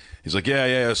 He's like,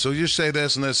 "Yeah. So you say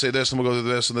this and this, say this, and we'll go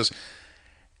through this and this."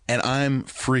 And I'm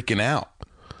freaking out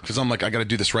because I'm like, I got to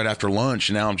do this right after lunch.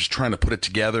 And now I'm just trying to put it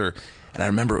together. And I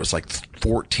remember it was like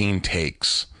 14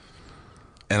 takes.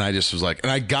 And I just was like,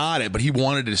 and I got it, but he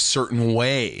wanted it a certain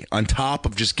way on top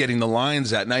of just getting the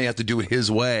lines out. Now you have to do it his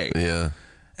way. Yeah.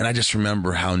 And I just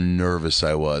remember how nervous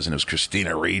I was. And it was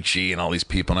Christina Ricci and all these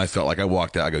people. And I felt like I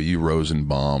walked out. I go, "You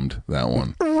Rosenbombed that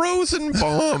one."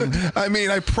 Rosenbaum. I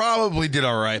mean, I probably did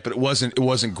all right, but it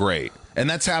wasn't great. And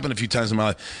that's happened a few times in my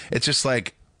life. It's just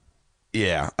like,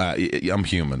 yeah, I'm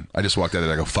human. I just walked out there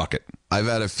and I go, "Fuck it." I've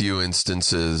had a few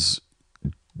instances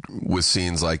with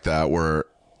scenes like that where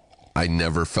I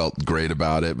never felt great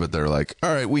about it, but they're like,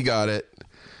 "All right, we got it."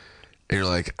 And you're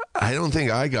like, "I don't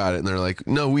think I got it." And they're like,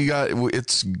 "No, we got it.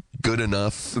 It's good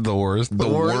enough." The worst. The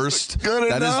worst.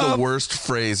 Good that enough. is the worst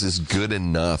phrase, is good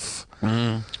enough.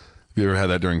 Have you ever had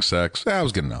that during sex? That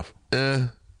was good enough.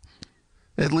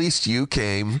 At least you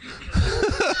came.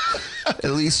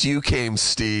 At least you came,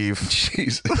 Steve.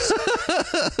 Jesus.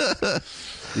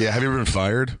 Yeah, have you ever been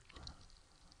fired?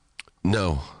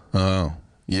 No. Oh.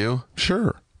 You?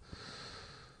 Sure.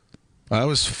 I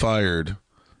was fired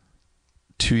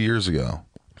 2 years ago.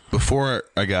 Before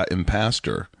I got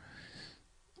Impastor,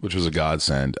 which was a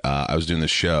godsend, I was doing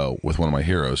this show with one of my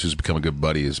heroes who's become a good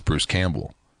buddy, is Bruce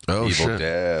Campbell. Oh, Evil shit.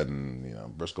 Dead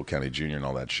and Bristol County Jr. and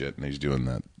all that shit. And he's doing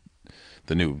the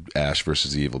new Ash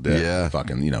versus the Evil Dead. Yeah.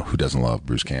 Fucking, who doesn't love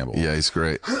Bruce Campbell? Yeah, he's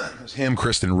great. It was him,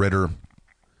 Kristen Ritter,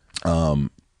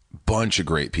 bunch of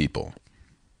great people,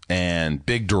 and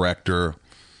big director,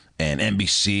 and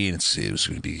NBC, and it was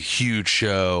going to be a huge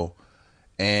show.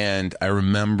 And I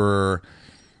remember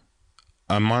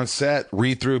I'm on set,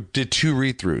 did 2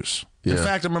 read-throughs. In Yeah.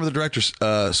 fact, I remember the director,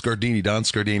 Don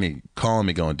Scardini, calling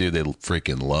me going, "Dude, they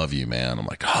freaking love you, man." I'm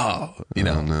like,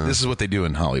 this is what they do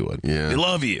in Hollywood. Yeah. They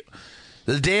love you.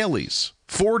 The dailies.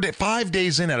 5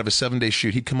 days in out of a 7-day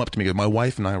shoot, he'd come up to me and go, "My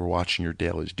wife and I were watching your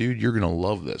dailies. Dude, you're going to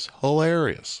love this.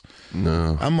 Hilarious."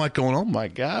 No. I'm like going, "Oh my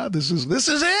God, this is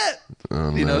it."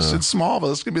 Since Smallville,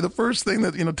 this is going to be the first thing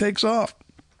that, takes off.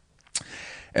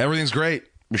 Everything's great.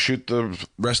 We shoot the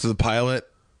rest of the pilot.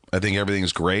 I think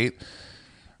everything's great.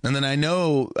 And then I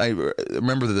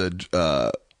remember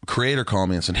the creator called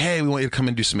me and said, "Hey, we want you to come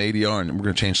and do some ADR, and we're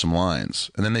going to change some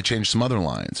lines." And then they changed some other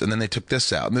lines, and then they took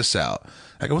this out and this out.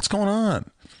 I go, "What's going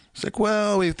on?" It's like,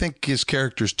 "Well, we think his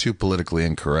character's too politically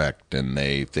incorrect, and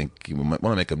they think we might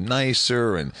want to make him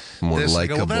nicer and More this." I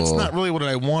go, "Well, that's likable." not really what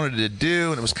I wanted to do,"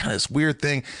 and it was kind of this weird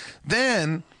thing.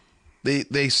 Then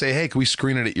they say, "Hey, can we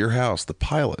screen it at your house, the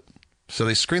pilot?" So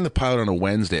they screened the pilot on a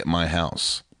Wednesday at my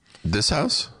house. This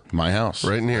house? My house.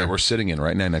 Right in here. That we're sitting in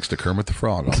right now next to Kermit the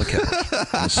Frog on the couch.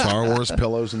 And the Star Wars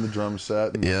pillows and the drum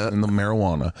set and, Yeah. and the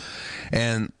marijuana.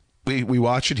 And we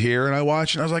watch it here, and I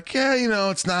watch it, and I was like, "Yeah,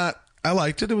 it's not," I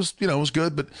liked it. It was, it was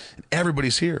good, but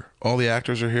everybody's here. All the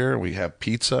actors are here. We have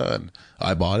pizza, and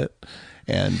I bought it.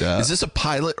 And Is this a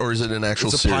pilot or is it an actual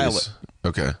It's a series? pilot.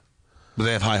 Okay. but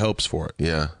they have high hopes for it.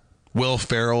 Yeah. Will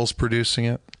Ferrell's producing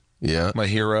it. Yeah. My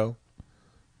hero.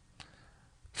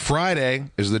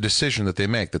 Friday is the decision that they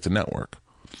make, that the network.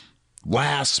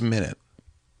 Last minute,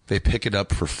 they pick it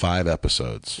up for 5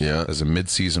 episodes as a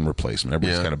mid-season replacement.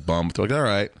 Everybody's kind of bummed. They're like, all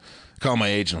right. Call my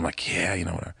agent. I'm like, yeah,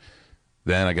 whatever.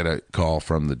 Then I get a call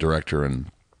from the director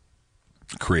and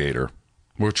creator,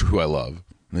 who I love,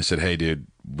 And they said, hey, dude,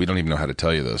 we don't even know how to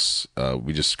tell you this.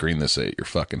 We just screened this at your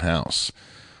fucking house.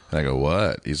 And I go,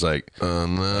 what? He's like, oh,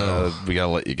 no. We got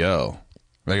to let you go.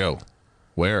 And I go,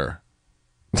 where?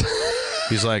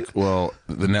 He's like, well,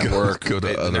 the network, go to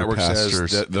the other network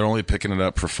pastors. says that they're only picking it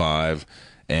up for 5,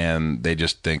 and they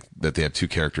just think that they have 2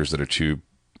 characters that are too,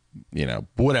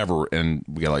 whatever, and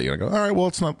we gotta let you go. I go, all right, well,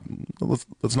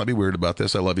 let's not be weird about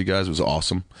this. I love you guys. It was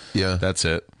awesome. Yeah. That's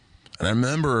it. And I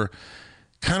remember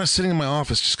kind of sitting in my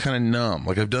office just kind of numb.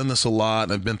 Like, I've done this a lot,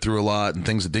 and I've been through a lot, and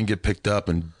things that didn't get picked up,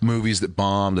 and movies that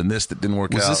bombed, and this that didn't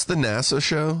work out. Was this the NASA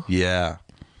show? Yeah.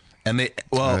 And the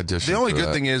only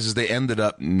good thing is they ended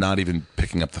up not even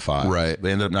picking up the 5. Right.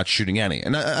 They ended up not shooting any.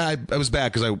 And I was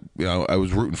bad because I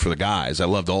was rooting for the guys. I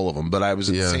loved all of them. But I was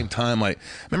at the same time, like,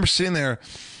 I remember sitting there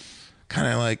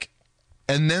kind of like,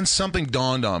 and then something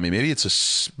dawned on me. Maybe it's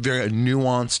a very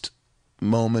nuanced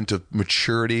moment of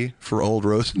maturity for old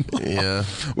Rosenbaum. Yeah.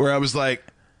 Where I was like,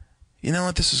 you know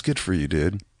what? This is good for you,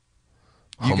 dude.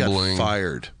 You Humbling. got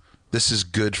fired. This is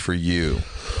good for you.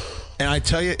 And I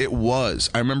tell you, it was.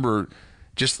 I remember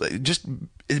just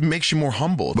it makes you more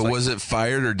humble. It's But like, was it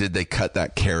fired or did they cut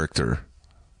that character?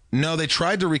 no, they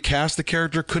tried to recast the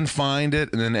character, couldn't find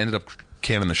it, and then ended up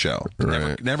canning the show.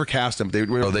 Right. Never cast him. They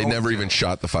never even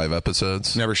shot the 5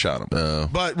 episodes? Never shot him. Oh.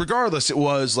 But regardless, it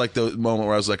was like the moment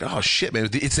where I was like, oh, shit, man.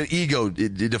 It's an ego.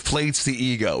 It deflates the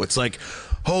ego. It's like,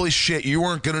 holy shit, you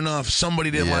weren't good enough.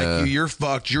 Somebody didn't like you. You're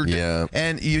fucked.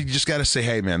 And you just got to say,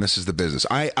 hey, man, this is the business.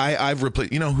 I've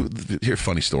replaced, here's a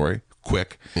funny story,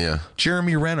 quick. Yeah.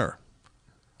 Jeremy Renner.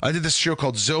 I did this show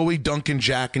called Zoe, Duncan,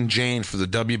 Jack, and Jane for the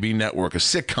WB Network, a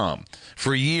sitcom,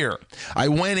 for a year. I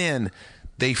went in.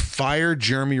 They fired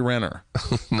Jeremy Renner.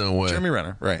 No way. Jeremy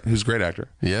Renner, right, who's a great actor.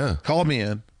 Yeah. Called me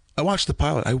in. I watched the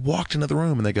pilot. I walked into the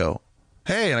room, and they go,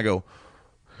 hey, and I go,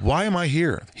 why am I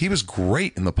here? He was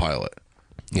great in the pilot.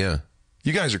 Yeah.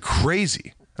 You guys are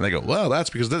crazy. And they go, well, that's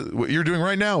because what you're doing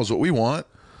right now is what we want.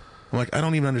 I'm like, I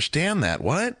don't even understand that.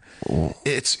 What?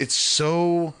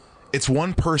 It's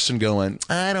one person going,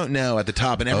 I don't know, at the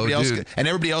top, and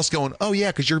everybody else going, oh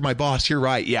yeah, because you're my boss. You're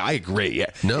right. Yeah, I agree. Yeah.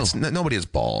 No. Nobody has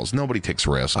balls. Nobody takes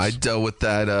risks. I dealt with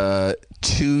that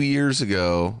 2 years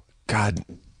ago. God,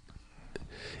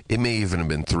 it may even have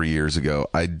been 3 years ago.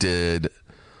 I did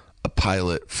a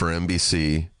pilot for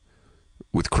NBC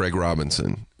with Craig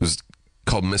Robinson. It was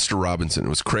called Mr. Robinson. It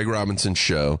was Craig Robinson's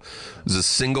show. It was a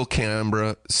single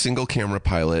camera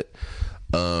pilot.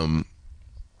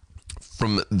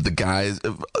 From the guys,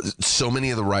 so many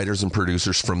of the writers and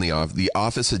producers from The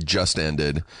Office had just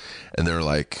ended, and they're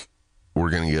like,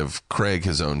 we're going to give Craig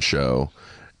his own show,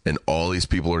 and all these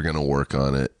people are going to work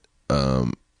on it.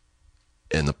 And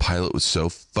the pilot was so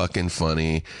fucking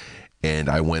funny, and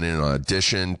I went in and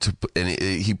auditioned,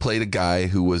 he played a guy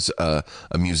who was a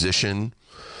musician,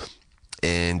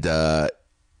 and but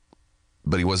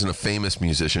he wasn't a famous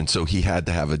musician, so he had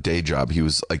to have a day job. He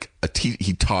was like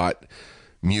he taught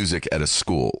music at a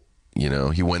school.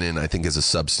 He went in, I think, as a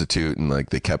substitute, and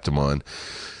like they kept him on.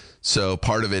 So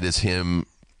part of it is him,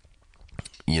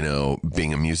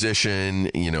 being a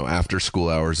musician, after school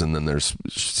hours, and then there's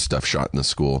stuff shot in the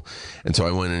school. And so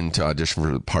I went in to audition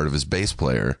for part of his bass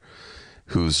player,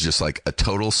 who's just like a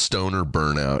total stoner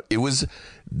burnout. It was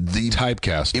the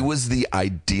typecast. It was the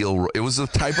ideal. It was the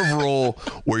type of role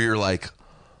where you're like,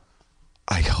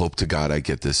 I hope to God I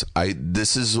get this.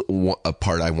 This is a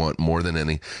part I want more than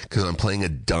any, because I'm playing a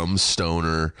dumb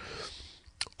stoner.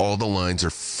 All the lines are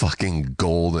fucking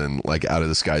golden, like out of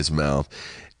this guy's mouth,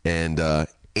 and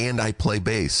I play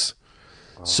bass.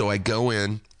 So I go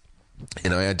in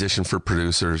and I audition for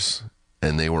producers,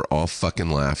 and they were all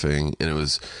fucking laughing. And it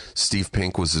was Steve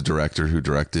Pink was the director who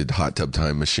directed Hot Tub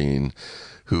Time Machine,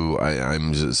 who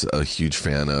I'm just a huge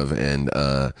fan of, and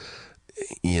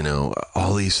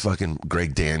all these fucking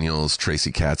Greg Daniels,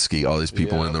 Tracy Katsky, all these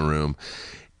people in the room,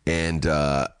 and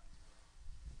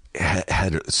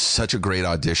had such a great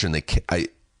audition.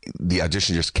 The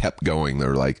audition just kept going. They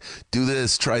were like, do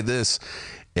this, try this,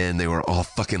 and they were all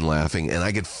fucking laughing, and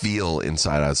I could feel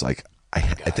inside. I was like, I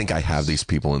think I have these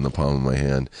people in the palm of my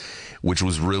hand, which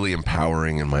was really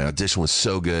empowering, and my audition was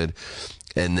so good.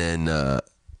 And then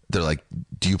they're like,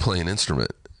 do you play an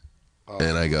instrument?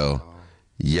 And I go,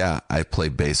 yeah, I play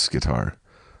bass guitar.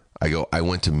 I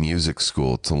went to music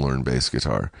school to learn bass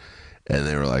guitar. And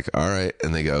they were like, all right.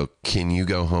 And they go, can you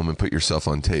go home and put yourself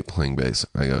on tape playing bass?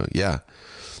 I go, yeah.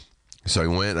 So I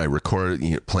went, I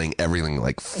recorded, playing everything,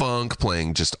 like funk,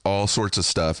 playing just all sorts of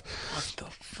stuff. What the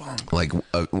fuck? Like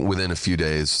within a few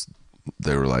days,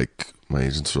 they were like, my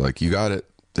agents were like, you got it.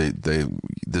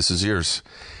 This is yours.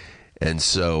 And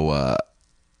so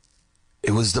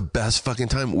it was the best fucking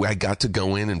time. I got to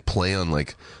go in and play on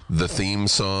like the theme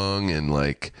song and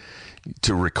like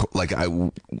to record. Like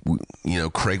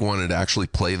Craig wanted to actually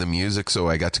play the music, so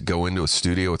I got to go into a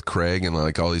studio with Craig and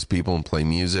like all these people and play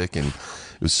music, and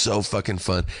it was so fucking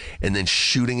fun. And then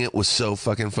shooting it was so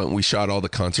fucking fun. We shot all the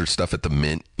concert stuff at the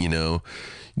Mint. You know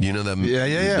the Yeah.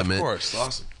 the Of Mint. course,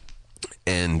 awesome.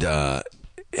 And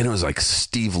it was like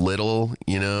Steve Little,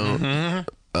 and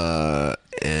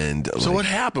So like, what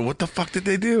happened? What the fuck did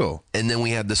they do? and then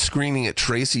we had the screening at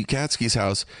Tracy Katsky's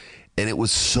house, and it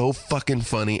was so fucking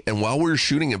funny. And while we were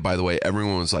shooting it, by the way,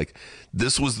 everyone was like,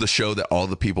 this was the show that all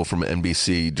the people from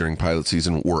NBC during pilot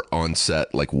season were on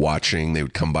set, like watching. They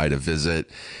would come by to visit,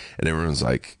 and everyone's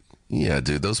like, yeah,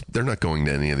 dude, they're not going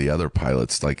to any of the other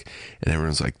pilots. Like, and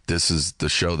everyone's like, this is the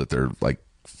show that they're like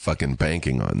fucking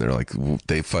banking on. They're like,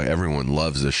 everyone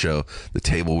loves the show. The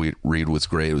table read was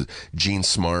great. It was Jean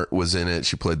Smart was in it.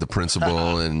 She played the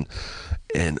principal, and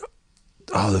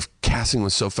the casting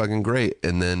was so fucking great.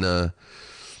 And then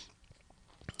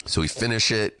so we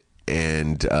finish it,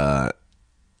 and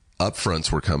upfronts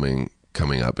were coming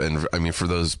up. And I mean, for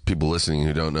those people listening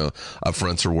who don't know,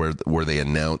 upfronts are where they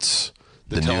announce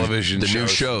The television new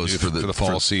shows for the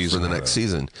fall season, for the next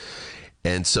season.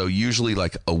 And so usually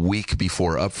like a week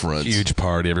before upfronts, huge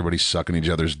party, everybody's sucking each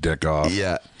other's dick off.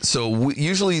 yeah. So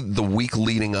usually the week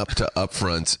leading up to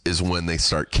upfronts is when they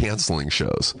start canceling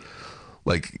shows.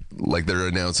 Like they're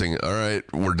announcing, all right,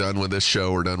 we're done with this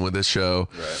show. We're done with this show.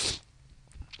 Right.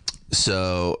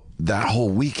 So that whole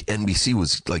week, NBC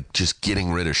was like just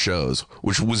getting rid of shows,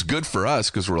 which was good for us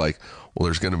because we're like, well,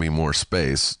 there's going to be more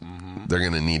space. Mm-hmm. They're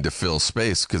going to need to fill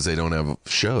space because they don't have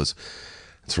shows.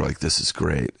 So we're like, this is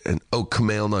great. And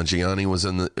Kumail Nanjiani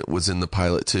was in the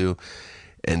pilot too.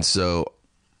 And so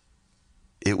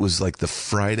it was like the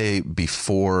Friday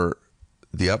before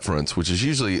the upfronts, which is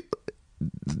usually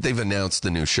they've announced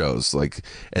the new shows, like,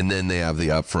 and then they have the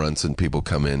upfronts and people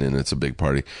come in and it's a big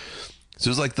party. So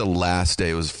it was like the last day.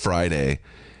 It was Friday,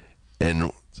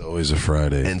 and It's always a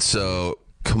Friday. and so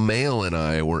Kumail and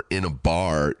I were in a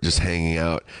bar just hanging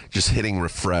out, just hitting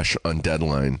refresh on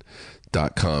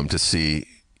Deadline.com to see,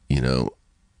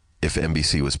 if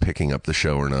NBC was picking up the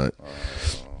show or not.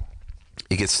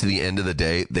 It gets to the end of the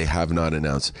day. They have not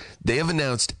announced. They have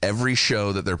announced every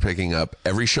show that they're picking up,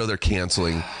 every show they're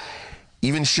canceling,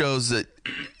 even shows that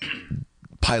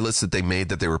pilots that they made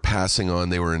that they were passing on,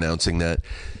 they were announcing that.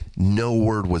 No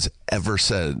word was ever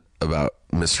said about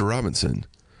Mr. Robinson,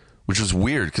 which was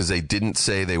weird because they didn't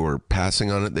say they were passing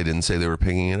on it. They didn't say they were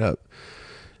picking it up.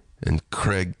 And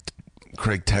Craig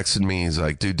texted me. He's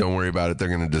like, dude, don't worry about it. They're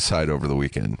going to decide over the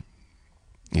weekend.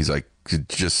 He's like,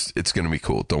 it's going to be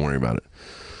cool. Don't worry about it.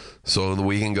 So the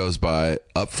weekend goes by.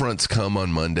 Upfronts come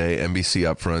on Monday. NBC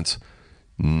upfronts.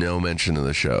 No mention of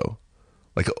the show.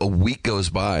 Like a week goes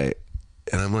by,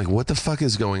 and I'm like, what the fuck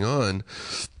is going on?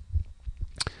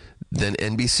 Then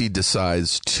NBC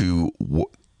decides to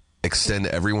extend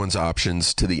everyone's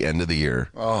options to the end of the year.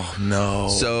 Oh, no.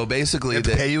 So basically,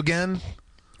 They have to pay you again?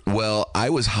 Well, I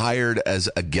was hired as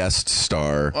a guest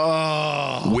star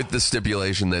with the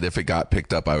stipulation that if it got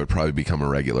picked up, I would probably become a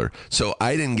regular. So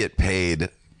I didn't get paid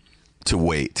to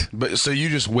wait. But so you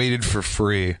just waited for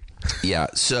free. Yeah.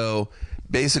 So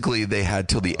basically, they had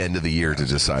till the end of the year to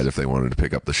decide if they wanted to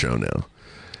pick up the show now.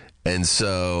 And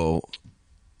so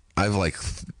I've like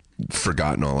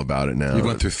forgotten all about it now. You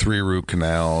went through 3 root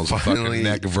canals, Finally, fucking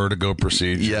neck vertigo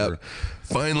procedure. Yep.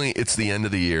 Finally, it's the end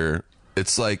of the year.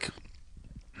 It's like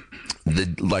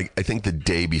I think the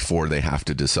day before they have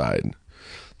to decide.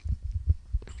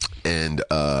 And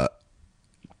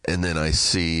then I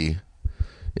see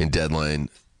in Deadline,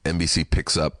 NBC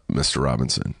picks up Mr.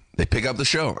 Robinson. They pick up the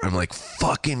show. I'm like,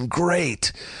 fucking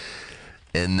great.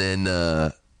 And then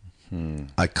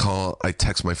I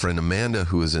text my friend Amanda,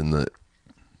 who was in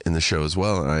the show as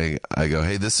well, and I go,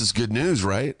 hey, this is good news,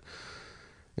 right?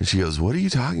 And she goes, what are you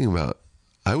talking about?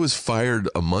 I was fired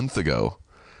a month ago.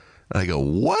 And I go,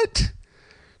 what?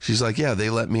 She's like, yeah, they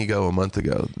let me go a month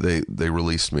ago. They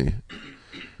released me.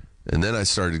 And then I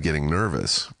started getting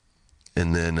nervous.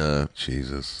 And then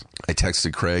Jesus. I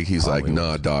texted Craig. He's like,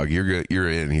 nah, dog, you're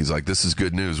in. He's like, this is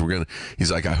good news.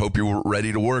 He's like, I hope you're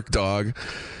ready to work, dog.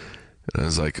 And I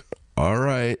was like, all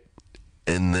right.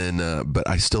 And then, but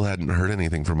I still hadn't heard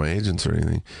anything from my agents or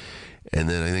anything. And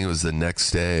then I think it was the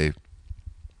next day,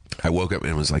 I woke up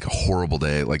and it was like a horrible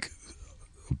day. Like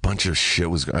a bunch of shit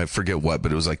I forget what,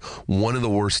 but it was like one of the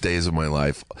worst days of my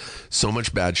life. So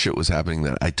much bad shit was happening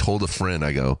that I told a friend,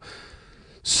 I go,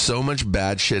 so much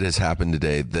bad shit has happened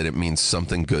today that it means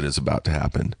something good is about to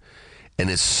happen. And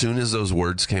as soon as those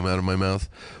words came out of my mouth,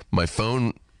 my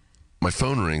phone my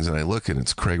phone rings and I look and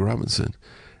it's Craig Robinson.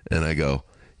 And I go,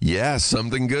 yeah,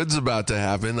 something good's about to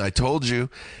happen. I told you.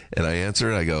 And I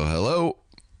answer it. I go, hello.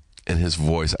 And his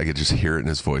voice, I could just hear it in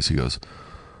his voice. He goes,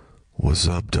 what's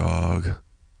up, dog?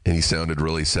 And he sounded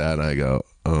really sad. And I go,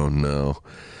 oh, no.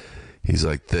 He's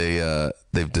like,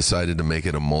 they've decided to make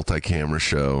it a multi-camera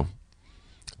show.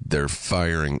 They're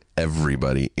firing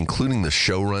everybody, including the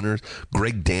showrunners.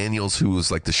 Greg Daniels, who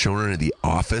was like the showrunner of The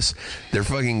Office, they're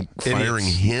fucking firing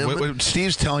him. What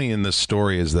Steve's telling you in this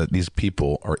story is that these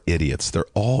people are idiots. They're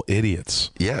all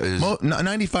idiots. Yeah.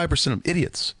 95% of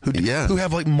idiots who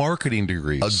have like marketing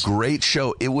degrees. A great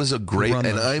show. It was a great,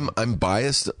 and I'm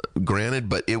biased, granted,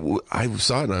 but I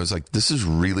saw it and I was like, this is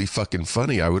really fucking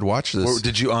funny. I would watch this. Or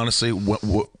did you honestly,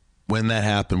 when that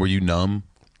happened, were you numb?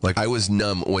 Like, I was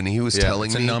numb when he was telling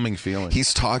me. It's a numbing feeling.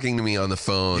 He's talking to me on the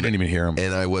phone. You didn't even hear him.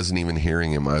 And I wasn't even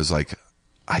hearing him. I was like,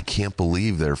 I can't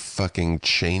believe they're fucking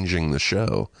changing the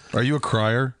show. Are you a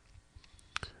crier?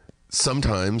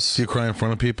 Sometimes. Do you cry in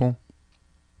front of people?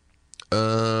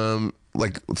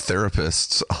 Like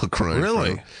therapists, I'll cry.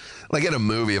 Really? Like at a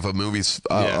movie, if a movie's,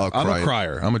 I'll cry. I'm a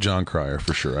crier. I'm a John Cryer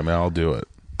for sure. I mean, I'll do it.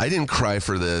 I didn't cry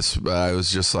for this, but I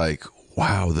was just like,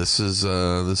 wow, this is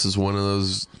one of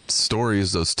those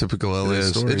stories, those typical LA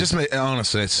stories. It just made,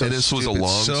 honestly, it's so and this stupid, was a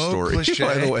long story, cliche.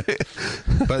 By the way.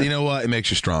 But you know what? It makes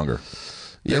you stronger.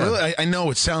 Yeah, really, I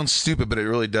know it sounds stupid, but it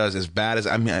really does. As bad as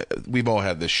we've all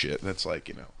had this shit. That's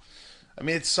like, I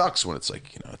mean, it sucks when it's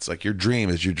like, it's like your dream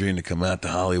is your dream to come out to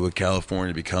Hollywood,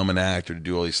 California, become an actor, to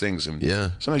do all these things. And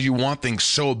sometimes you want things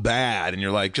so bad, and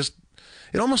you're like, it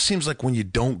almost seems like when you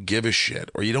don't give a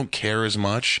shit or you don't care as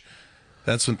much.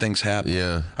 That's when things happen.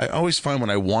 Yeah. I always find when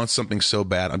I want something so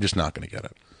bad, I'm just not going to get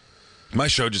it. My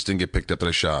show just didn't get picked up that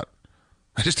I shot.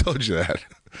 I just told you that.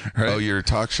 Right? Oh, your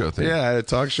talk show thing. Yeah, I had a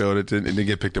talk show and it didn't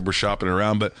get picked up. We're shopping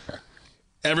around, but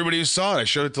everybody who saw it, I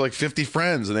showed it to like 50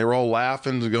 friends and they were all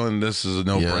laughing and going, this is a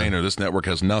no-brainer. This network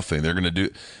has nothing. They're going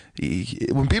to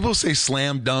do... When people say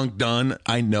slam dunk done,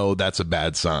 I know that's a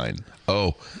bad sign.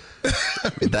 Oh,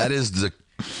 that is the...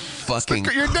 fucking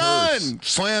you're curse. Done.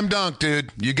 Slam dunk,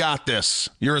 dude. You got this.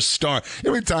 You're a star.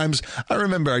 How many times I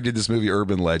remember I did this movie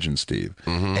Urban Legend, Steve,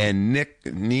 and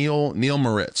Neil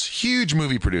Moritz, huge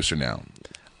movie producer now.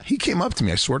 He came up to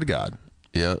me, I swear to God.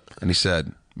 Yeah. And he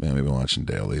said, man, we've been watching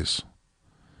dailies.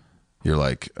 You're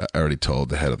like, I already told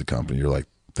the head of the company, you're like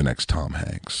the next Tom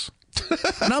Hanks.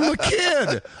 And I'm a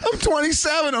kid. I'm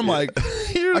 27. I'm like,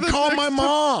 I call my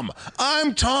mom.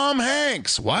 I'm Tom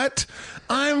Hanks. What?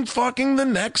 I'm fucking the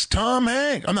next Tom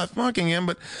Hanks. I'm not fucking him,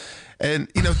 but, and,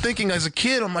 thinking as a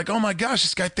kid, I'm like, oh my gosh,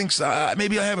 this guy thinks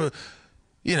maybe I have a,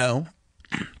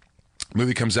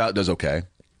 movie comes out, does okay.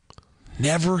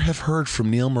 Never have heard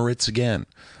from Neil Moritz again.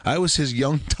 I was his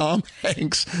young Tom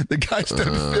Hanks. The guy's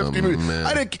done 50 movies.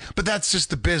 Man. But that's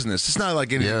just the business. It's not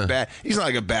like anything bad. He's not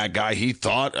like a bad guy. He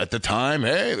thought at the time,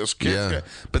 hey, this kid. Yeah.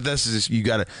 But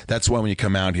that's why when you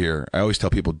come out here, I always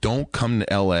tell people, don't come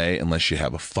to LA unless you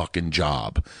have a fucking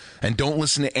job. And don't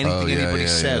listen to anything anybody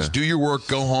says. Do your work,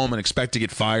 go home, and expect to get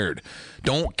fired.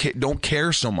 Don't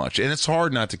care so much. And it's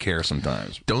hard not to care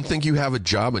sometimes. Don't think you have a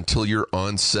job until you're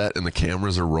on set and the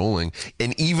cameras are rolling.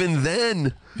 And even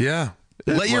then... Yeah.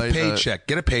 Let your paycheck,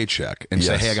 get a paycheck and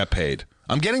say, hey, I got paid.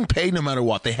 I'm getting paid no matter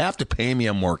what. They have to pay me.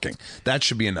 I'm working. That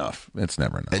should be enough. It's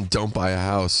never enough. And don't buy a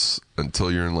house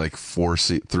until you're in like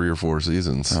 3 or 4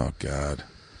 seasons. Oh, God.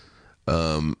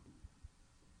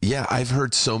 Yeah, I've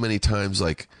heard so many times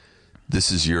like,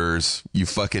 this is yours. You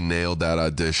fucking nailed that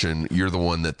audition. You're the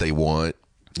one that they want.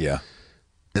 Yeah.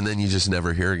 And then you just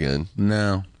never hear again.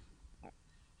 No,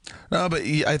 but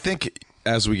I think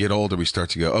as we get older, we start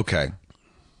to go, okay.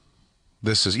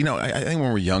 This is, I think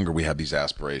when we're younger, we have these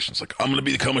aspirations. Like, I'm going to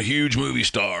become a huge movie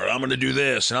star. I'm going to do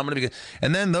this. And I'm going to be...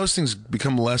 And then those things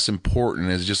become less important.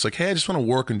 It's just like, hey, I just want to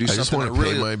work and do something. I just want to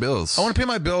pay my bills. I want to pay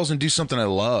my bills and do something I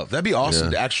love. That'd be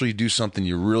awesome to actually do something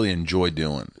you really enjoy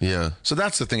doing. Yeah. So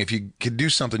that's the thing. If you could do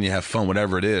something you have fun,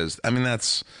 whatever it is, I mean,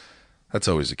 that's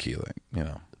always a key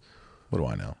thing. What do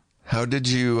I know? How did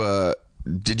you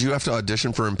have to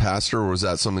audition for Impastor, or was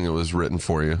that something that was written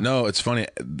for you? No, it's funny.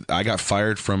 I got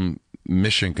fired from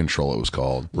Mission Control, it was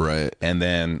called. Right. And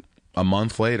then a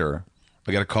month later,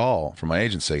 I got a call from my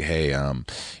agent saying, hey,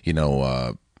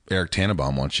 Eric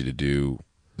Tannenbaum wants you to do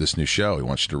this new show. He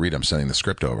wants you to read it. I'm sending the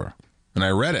script over. And I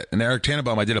read it. And Eric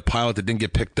Tannenbaum, I did a pilot that didn't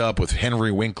get picked up with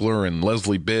Henry Winkler and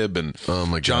Leslie Bibb and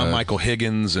John Michael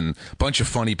Higgins and a bunch of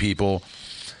funny people.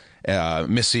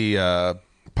 Missy...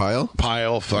 Pyle?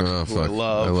 Pyle, fucking I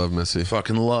love Missy.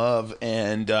 Fucking love.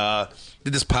 And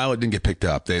did this pilot, didn't get picked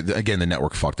up. Again, the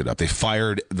network fucked it up. They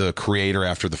fired the creator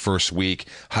after the first week,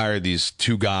 hired these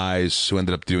 2 guys who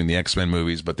ended up doing the X-Men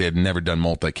movies, but they had never done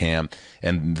multicam,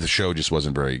 and the show just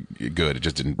wasn't very good. It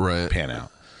just didn't pan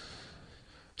out.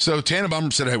 So Tannenbaum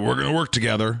said, hey, we're going to work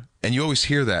together. And you always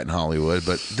hear that in Hollywood,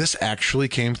 but this actually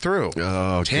came through.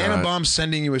 Oh, Tannenbaum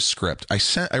sending you a script.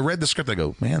 I read the script. I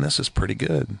go, man, this is pretty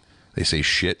good. They say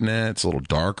shit in it. It's a little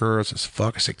darker. It says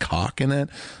fuck. I say cock in it.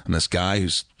 And this guy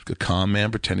who's a con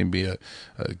man pretending to be a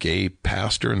gay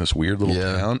pastor in this weird little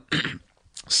town.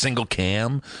 Single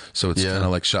cam. So it's kind of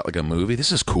like shot like a movie.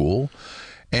 This is cool.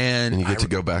 And you get to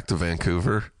go back to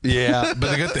Vancouver. Yeah, but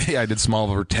I did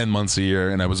Smallville for 10 months a year,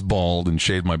 and I was bald and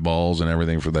shaved my balls and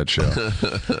everything for that show.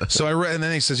 So I read, and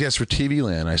then he says, yes, for TV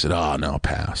Land. I said, oh, no,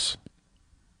 pass.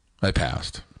 I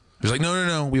passed. He was like,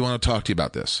 no, we want to talk to you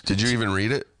about this. Did you even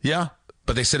read it? Yeah,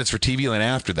 but they said it's for TV Land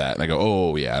after that. And I go,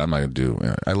 oh, yeah, I'm not going to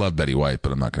do, I love Betty White,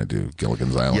 but I'm not going to do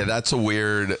Gilligan's Island. Yeah, that's a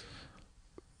weird,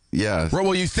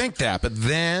 Well, you think that, but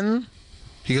then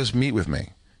he goes, meet with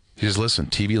me. He says, listen,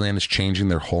 TV Land is changing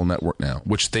their whole network now,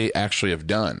 which they actually have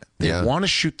done. They want to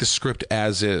shoot the script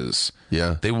as is.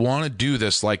 Yeah. They want to do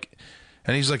this like,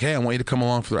 and he's like, hey, I want you to come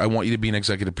along I want you to be an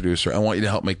executive producer. I want you to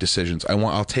help make decisions.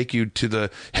 I'll take you to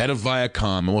the head of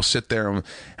Viacom, and we'll sit there and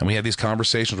we have these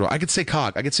conversations where I could say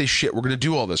cock, I could say shit. We're going to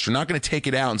do all this. We're not going to take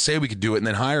it out and say we could do it and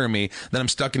then hire me. Then I'm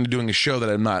stuck into doing a show that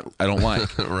I don't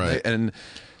like. Right. And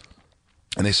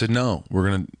they said, no, we're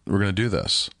going to do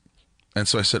this. And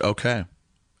so I said, okay.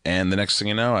 And the next thing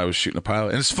you know, I was shooting a pilot.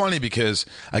 And it's funny because,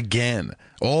 again,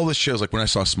 all the shows, like when I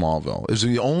saw Smallville, it was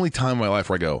the only time in my life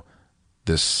where I go,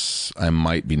 I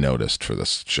might be noticed for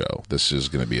this show. This is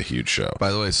going to be a huge show. By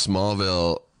the way,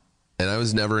 Smallville, and I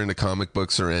was never into comic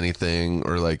books or anything,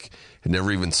 or like had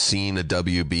never even seen a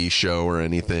WB show or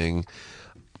anything.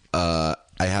 I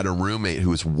had a roommate who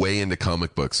was way into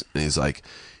comic books, and he's like,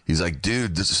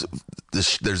 dude,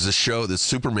 there's a show, this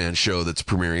Superman show that's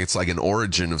premiering. It's like an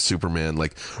origin of Superman,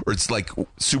 or it's like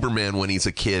Superman when he's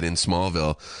a kid in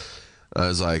Smallville. I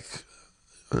was like,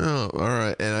 oh, all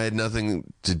right. And I had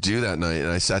nothing to do that night, and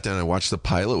I sat down and I watched the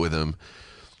pilot with him,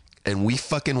 and we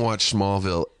fucking watched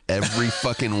Smallville every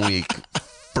fucking week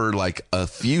for like a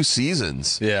few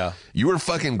seasons. Yeah. You were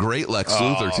fucking great Lex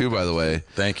Luthor too, by the way.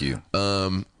 Thank you.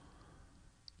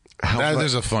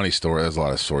 There's a funny story. There's a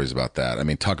lot of stories about that. I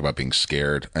mean, talk about being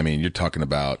scared. I mean, you're talking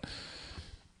about...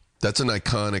 That's an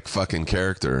iconic fucking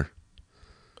character.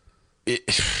 It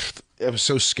was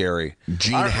so scary.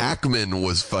 Gene Hackman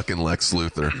was fucking Lex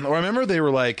Luthor. I remember they were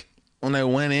like, when I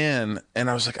went in, and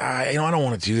I was like, I don't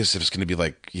want to do this if it's going to be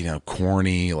like,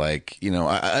 corny. Like,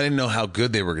 I didn't know how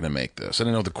good they were going to make this. I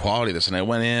didn't know the quality of this. And I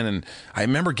went in, and I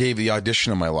remember gave the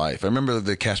audition of my life. I remember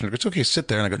the cast member goes, okay, sit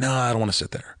there. And I go, no, I don't want to sit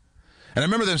there. And I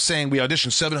remember them saying, we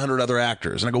auditioned 700 other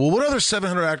actors. And I go, well, what other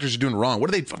 700 actors are doing wrong? What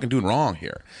are they fucking doing wrong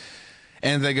here?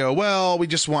 And they go, well, we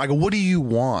just want... I go, what do you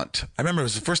want? I remember it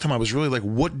was the first time I was really like,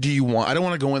 what do you want? I don't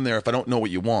want to go in there if I don't know what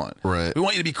you want. Right. We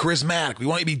want you to be charismatic. We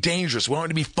want you to be dangerous. We want you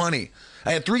to be funny.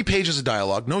 I had 3 pages of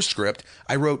dialogue, no script.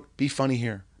 I wrote, be funny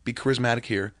here, be charismatic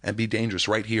here, and be dangerous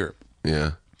right here.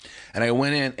 Yeah. And I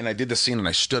went in, and I did the scene, and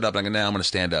I stood up, and I go, now I'm going to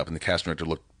stand up. And the cast director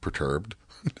looked perturbed,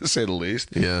 to say the least.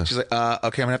 Yeah. She's like, okay,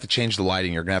 I'm going to have to change the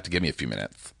lighting. You're going to have to give me a few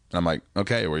minutes. And I'm like,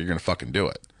 okay, well, you're going to fucking do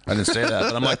it. I didn't say that,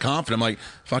 but I'm like confident. I'm like,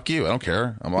 fuck you. I don't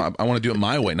care. I want to do it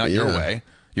my way, not your way.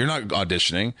 You're not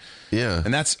auditioning. Yeah.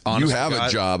 And that's honestly. You have a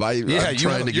job. I'm trying to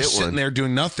get one. You're sitting there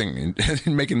doing nothing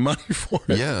and making money for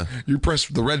it. Yeah. You press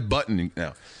the red button.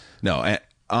 No,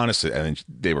 honestly, I think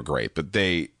they were great. But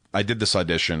I did this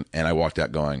audition, and I walked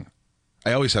out going,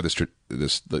 I always have this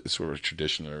sort of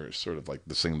tradition, or sort of like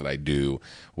this thing that I do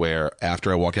where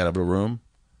after I walk out of a room,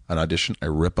 an audition, I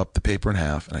rip up the paper in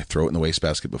half and I throw it in the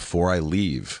wastebasket before I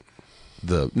leave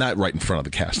not right in front of the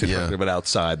casting, but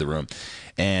outside the room.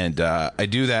 And I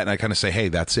do that, and I kind of say, hey,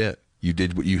 that's it. You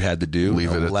did what you had to do.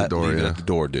 Leave it at the door. Leave it at the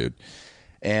door, dude.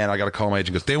 And I got to call my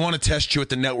agent. Goes, they want to test you at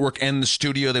the network and the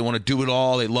studio. They want to do it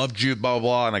all. They loved you, blah, blah,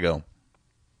 blah. And I go,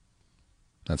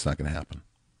 that's not going to happen.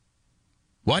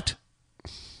 What?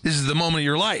 This is the moment of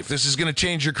your life. This is going to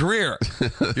change your career.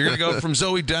 You're going to go from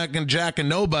Zoe Jack and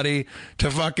nobody to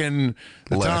fucking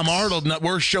Tom Arnold,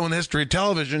 worst show in the history of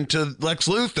television, to Lex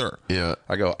Luthor. Yeah.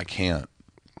 I go, I can't.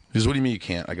 He goes, what do you mean you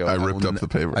can't? I go, I ripped up the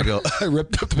paper. I go, I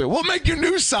ripped up the paper. We'll make you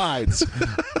new sides.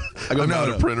 I go,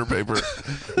 no, printer paper.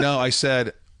 No, I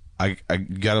said, I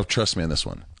got to trust me on this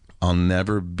one. I'll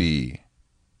never be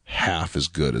half as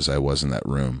good as I was in that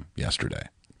room yesterday.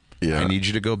 Yeah. I need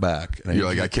you to go back. You're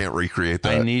like, I can't recreate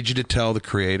that. I need you to tell the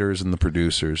creators and the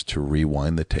producers to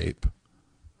rewind the tape.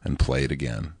 and play it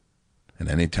again. And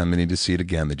anytime they need to see it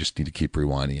again, they just need to keep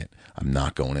rewinding it. I'm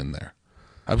not going in there.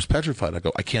 I was petrified. I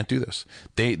go, I can't do this.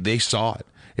 They saw it.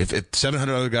 If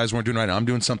 700 other guys weren't doing it right, and I'm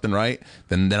doing something right,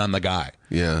 then I'm the guy.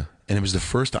 Yeah. And it was the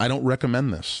first. I don't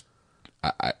recommend this.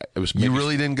 It was. You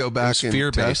really didn't go back and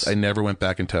fear-based. test? I never went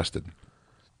back and tested.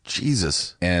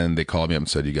 Jesus. And they called me up and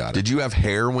said, "You got it." Did you have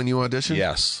hair when you auditioned?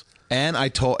 Yes. And I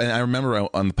remember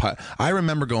on the pilot, I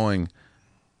remember going,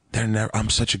 I'm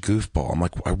such a goofball. I'm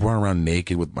like, I run around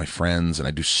naked with my friends and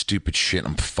I do stupid shit.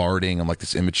 I'm farting. I'm like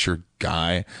this immature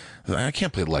guy. I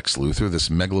can't play Lex Luthor, this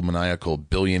megalomaniacal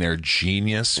billionaire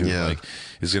genius who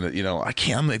is going to, I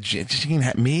can't,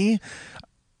 me?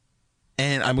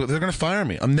 And they're going to fire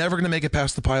me. I'm never going to make it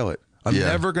past the pilot. I'm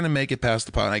never going to make it past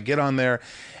the pilot. And I get on there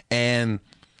and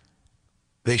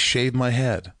they shave my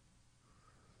head.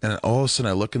 And all of a sudden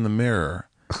I look in the mirror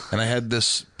and I had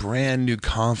this brand new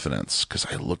confidence because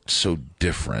I looked so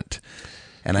different.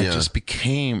 And I just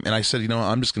became, and I said,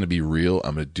 I'm just going to be real.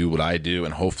 I'm going to do what I do.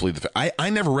 And hopefully, I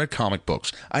never read comic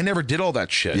books. I never did all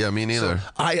that shit. Yeah, me neither. So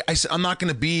I said, I'm not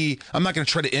going to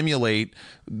try to emulate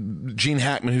Gene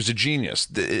Hackman, who's a genius,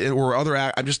 or other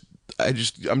I'm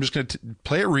just going to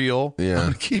play it real. Yeah. I'm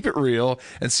going to keep it real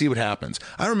and see what happens.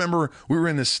 I remember we were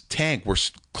in this tank where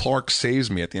Clark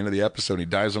saves me at the end of the episode. He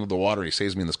dives under the water. He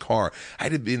saves me in this car. I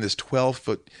had to be in this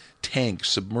 12-foot tank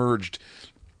submerged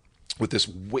with this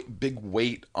big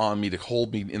weight on me to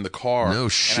hold me in the car. No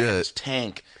shit. And I had this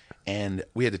tank, and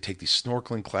we had to take these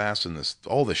snorkeling class and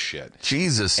all this shit.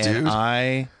 Jesus, and dude.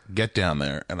 I get down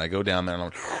there, and I go down there, and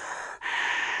I'm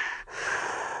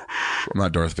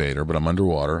not Darth Vader, but I'm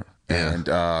underwater. Yeah. And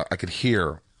I could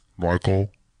hear,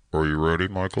 Michael, are you ready,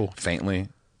 Michael? Faintly.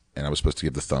 And I was supposed to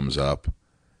give the thumbs up.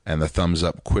 And the thumbs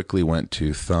up quickly went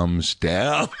to thumbs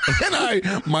down.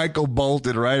 And Michael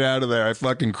bolted right out of there. I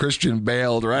fucking Christian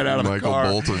bailed right out of the car.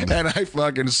 Bolton. And I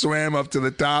fucking swam up to the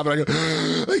top. And I go,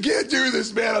 I can't do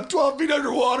this, man. I'm 12 feet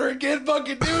underwater. I can't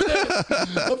fucking do this.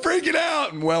 I'm freaking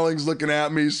out. And Welling's looking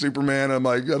at me, Superman. I'm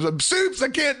like, I'm Soups, I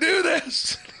can't do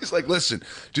this. He's like, listen,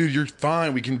 dude, you're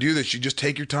fine. We can do this. You just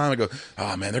take your time. I go,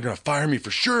 oh, man, they're going to fire me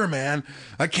for sure, man.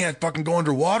 I can't fucking go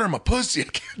underwater. I'm a pussy. I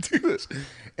can't do this.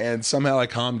 And somehow I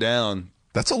calmed down.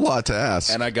 That's a lot to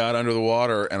ask. And I got under the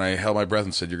water and I held my breath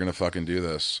and said, you're going to fucking do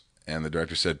this. And the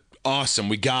director said, awesome,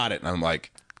 we got it. And I'm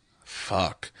like,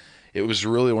 fuck. It was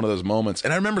really one of those moments.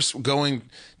 And I remember going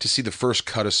to see the first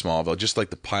cut of Smallville, just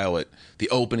like the pilot, the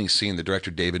opening scene, the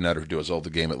director, David Nutter, who does a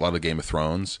lot of Game of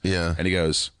Thrones. Yeah. And he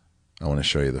goes, I want to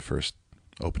show you the first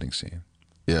opening scene.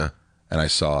 Yeah. And I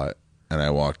saw it and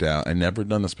I walked out. I never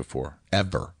done this before,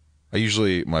 ever.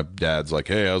 My dad's like,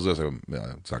 hey, how's this? I go,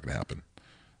 no, it's not going to happen.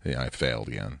 Yeah, I failed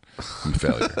again. I'm a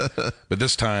failure. But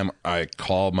this time I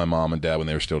called my mom and dad when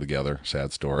they were still together.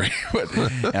 Sad story.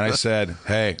 And I said,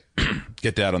 hey,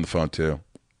 get dad on the phone too.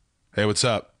 Hey, what's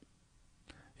up?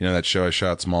 You know that show I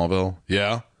shot, Smallville?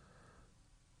 Yeah.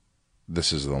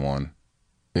 This is the one.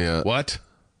 Yeah. What?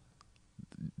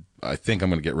 I think I'm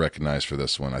going to get recognized for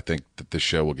this one. I think that this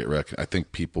show will get recognized. I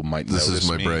think people might notice me. This is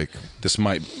my break.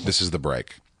 This is the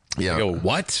break. Yeah. I go,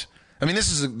 what? I mean,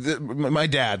 this is my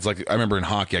dad's like, I remember in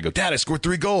hockey, I go, Dad, I scored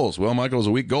 3 goals. Well, Michael's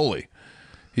a weak goalie.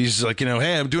 He's like,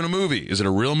 hey, I'm doing a movie. Is it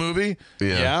a real movie?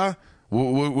 Yeah.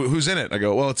 Who's in it? I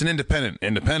go, well, it's an independent.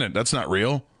 Independent. That's not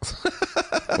real.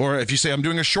 Or if you say I'm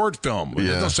doing a short film,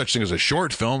 there's no such thing as a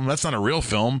short film. That's not a real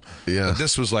film. Yeah. But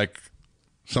this was like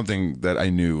something that I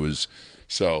knew was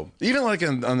so. Even like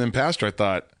on Impastor, I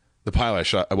thought the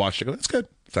pilot I watched. I go, that's good.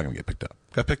 It's not gonna get picked up.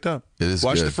 Got picked up. It is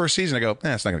Watched good. the first season. I go,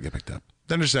 it's not gonna get picked up.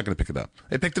 They're just not gonna pick it up.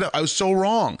 They picked it up. I was so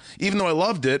wrong, even though I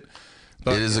loved it.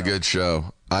 But, It is a good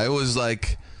show. I was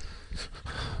like,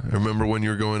 I remember when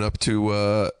you were going up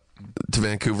to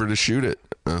Vancouver to shoot it.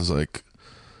 I was like,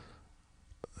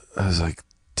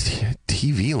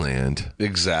 TV Land.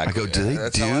 Exactly. I go, do they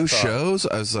do shows?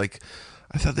 I was like,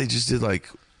 I thought they just did like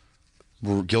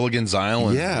Gilligan's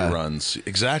Island Yeah. runs.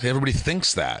 Exactly. Everybody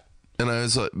thinks that. And I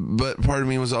was like, but part of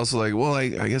me was also like, well, I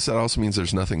guess that also means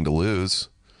there's nothing to lose,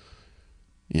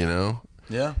 you know?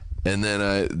 Yeah. And then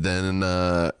I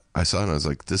saw it and I was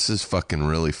like, this is fucking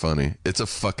really funny. It's a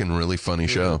fucking really funny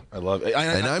show. I love it.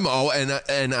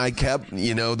 And I kept,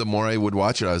 the more I would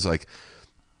watch it, I was like,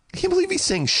 I can't believe he's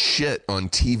saying shit on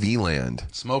TV Land.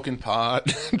 Smoking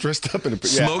pot, dressed up in a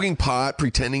Smoking pot,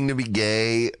 pretending to be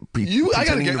gay.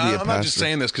 I'm not just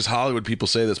saying this because Hollywood people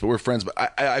say this, but we're friends. But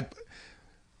I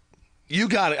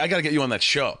gotta get you on that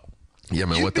show. Yeah,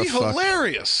 man. You'd be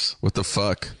hilarious. What the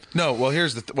fuck? No, well,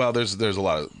 there's a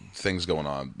lot of things going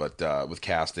on, but with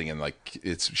casting and like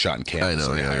it's shot in Canada. I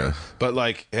know, yeah. But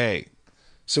like, hey,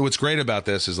 so what's great about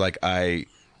this is like I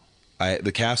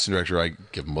the casting director, I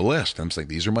give them a list. I'm just like,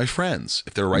 these are my friends.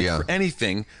 If they're right for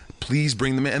anything, please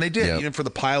bring them in. And they did. Even for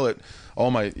the pilot, all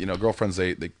my girlfriends,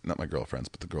 they not my girlfriends,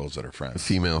 but the girls that are friends.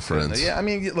 Female friends. Yeah, I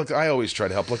mean, look, I always try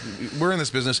to help. Look, we're in this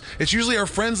business. It's usually our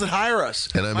friends that hire us.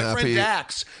 And I'm my happy. friend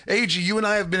Dax. AG, you and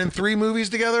I have been in 3 movies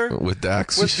together. With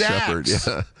Dax Shepard,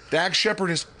 yeah. Dax Shepard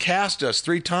has cast us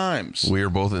 3 times. We are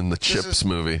both in the Chips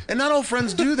movie. And not all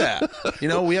friends do that. You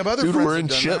know, we have other friends we're in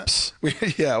that Chips.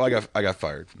 Yeah, well, I got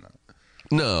fired from that.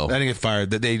 No, I didn't get fired.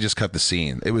 They just cut the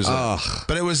scene. It was, but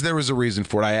there was a reason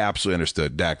for it. I absolutely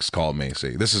understood. Dax called me.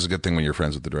 See, this is a good thing when you're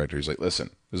friends with the director. He's like, listen,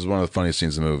 this is one of the funniest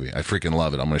scenes in the movie. I freaking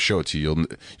love it. I'm going to show it to you.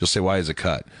 You'll say, why is it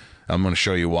cut? I'm going to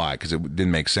show you why, because it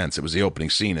didn't make sense. It was the opening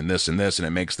scene and this, and it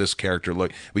makes this character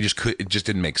look. It just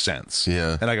didn't make sense.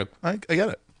 Yeah. And I go, I get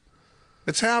it.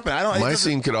 It's happened. My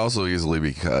scene could also easily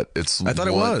be cut. I thought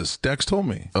it was. Dax told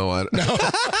me. Oh,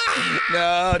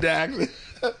 No, Dax.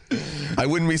 I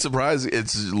wouldn't be surprised.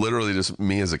 It's literally just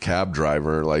me as a cab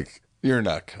driver. Like, you're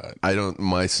not cut.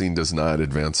 My scene does not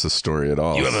advance the story at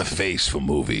all. You have a face for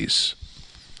movies.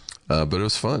 But it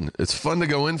was fun. It's fun to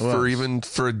go in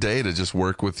for a day to just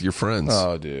work with your friends.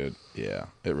 Oh, dude. Yeah,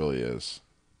 it really is.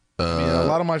 I mean, a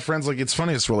lot of my friends, like, it's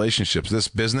funny, it's relationships. This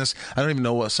business, I don't even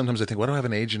know what, sometimes I think, why do I have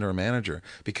an agent or a manager?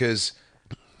 Because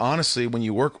honestly, when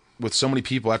you work with so many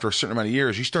people after a certain amount of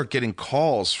years, you start getting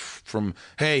calls from,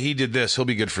 hey, he did this, he'll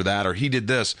be good for that, or he did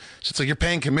this. So it's like you're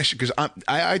paying commission. Because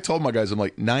I told my guys, I'm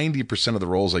like, 90% of the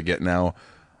roles I get now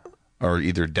are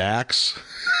either Dax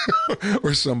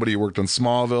or somebody who worked on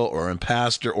Smallville or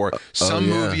Impastor or some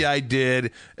movie I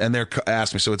did, and they're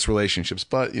asked me. So it's relationships,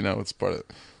 but you know, it's part of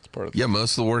it. Yeah,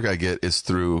 most of the work I get is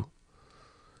through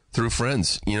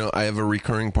friends. You know, I have a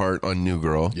recurring part on New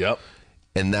Girl. Yep.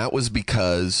 And that was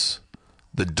because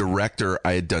the director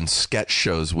I had done sketch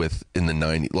shows with in the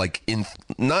 90s, like in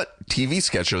not TV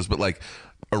sketch shows, but like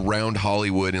around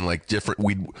Hollywood and like different.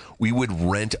 We would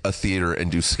rent a theater and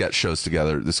do sketch shows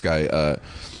together. This guy,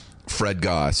 Fred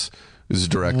Goss, who's a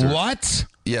director. What?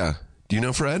 Yeah. Do you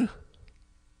know Fred?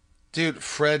 Dude,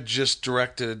 Fred just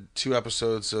directed 2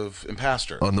 episodes of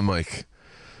Impastor. On the mic.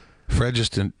 Fred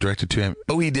just directed 2.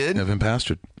 Oh, he did? Of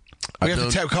Impastor. We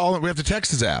have to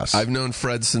text his ass. I've known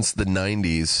Fred since the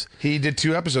 90s. He did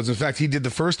 2 episodes. In fact, he did the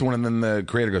first one, and then the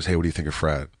creator goes, "Hey, what do you think of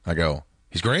Fred?" I go,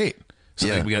 "He's great." So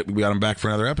Yeah. we got him back for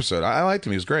another episode. I liked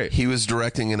him. He was great. He was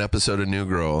directing an episode of New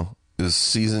Girl. It was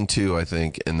season 2, I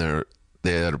think, and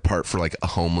they had a part for like a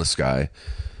homeless guy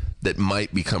that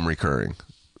might become recurring.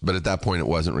 But at that point, it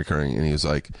wasn't recurring. And he's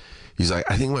like,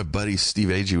 I think my buddy Steve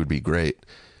Agee would be great.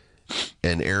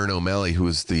 And Erin O'Malley, who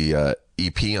was the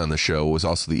EP on the show, was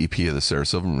also the EP of the Sarah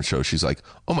Silverman show. She's like,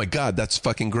 oh my God, that's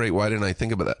fucking great. Why didn't I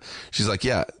think about that? She's like,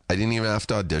 yeah, I didn't even have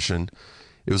to audition.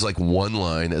 It was like one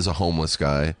line as a homeless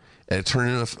guy. And it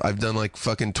turned into, I've done like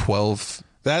fucking 12.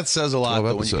 That says a lot,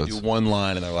 though, when you can episodes. do one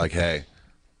line and they're like, "Hey,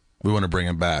 we want to bring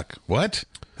him back." What?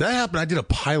 That happened. I did a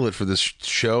pilot for this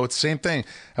show. It's the same thing.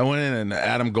 I went in and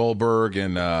Adam Goldberg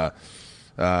and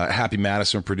Happy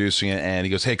Madison were producing it, and he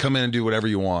goes, "Hey, come in and do whatever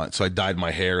you want." So I dyed my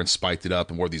hair and spiked it up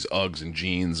and wore these Uggs and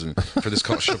jeans and for this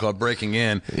show called Breaking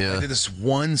In. Yeah. I did this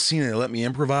one scene and they let me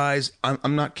improvise.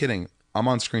 I'm not kidding. I'm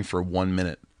on screen for 1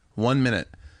 minute. 1 minute.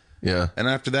 Yeah. And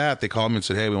after that, they called me and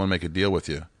said, "Hey, we want to make a deal with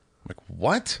you." I'm like,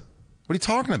 "What? What are you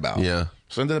talking about?" Yeah.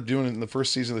 So I ended up doing it in the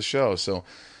first season of the show. So,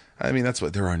 I mean, that's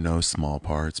what, there are no small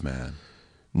parts, man.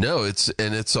 No,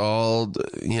 it's all,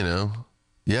 you know,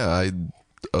 yeah, I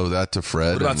owe that to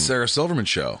Fred. What about Sarah Silverman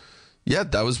show? Yeah,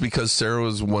 that was because Sarah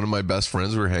was one of my best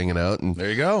friends. We were hanging out, and There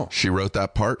you go. she wrote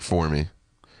that part for me.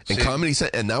 And Comedy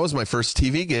Central, and that was my first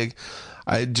TV gig.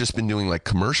 I had just been doing like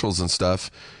commercials and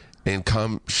stuff, and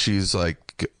she's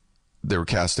like, they were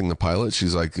casting the pilot.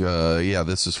 She's like, yeah,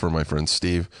 this is for my friend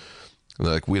Steve. And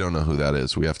they're like, we don't know who that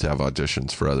is. We have to have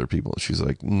auditions for other people. She's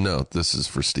like, no, this is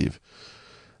for Steve.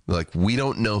 They're like, we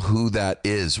don't know who that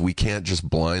is. We can't just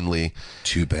blindly.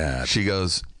 Too bad. She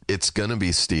goes, it's going to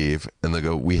be Steve. And they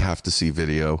go, we have to see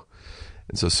video.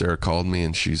 And so Sarah called me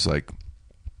and she's like,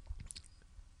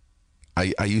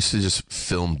 I used to just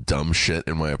film dumb shit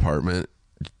in my apartment,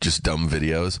 just dumb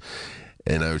videos.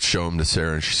 And I would show them to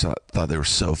Sarah and she thought they were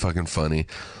so fucking funny.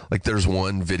 Like there's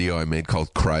one video I made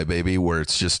called Crybaby where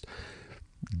it's just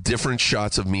different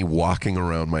shots of me walking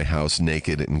around my house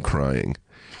naked and crying.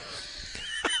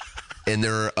 And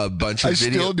there are a bunch of I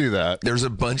still do that. There's a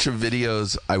bunch of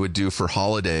videos I would do for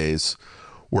holidays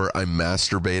where I'm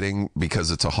masturbating because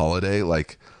it's a holiday.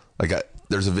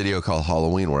 There's a video called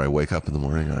Halloween where I wake up in the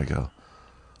morning and I go,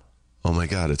 oh my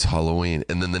God, it's Halloween.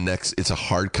 And then it's a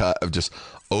hard cut of just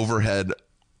overhead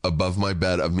above my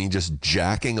bed of me just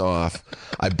jacking off.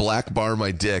 I black bar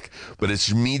my dick, but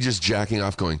it's me just jacking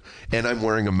off going, and I'm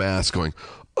wearing a mask going,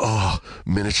 oh,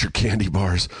 miniature candy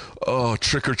bars. Oh,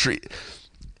 trick or treat.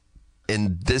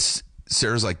 And this,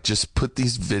 Sarah's like, just put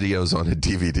these videos on a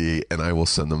DVD and I will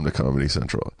send them to Comedy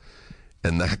Central.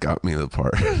 And that got me the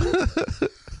part.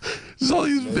 There's all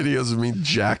these videos of me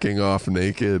jacking off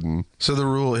naked. And so the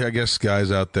rule, I guess,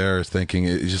 guys out there are thinking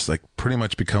is just like pretty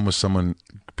much become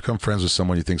friends with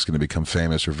someone you think is going to become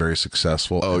famous or very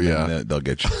successful. Oh, and yeah. then they'll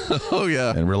get you. Oh,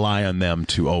 yeah. And rely on them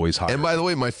to always hire. And by the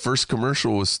way, my first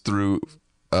commercial was through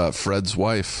Fred's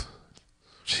wife.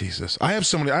 Jesus. I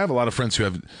have a lot of friends who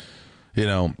have,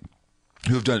 who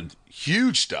have done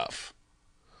huge stuff.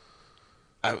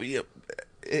 We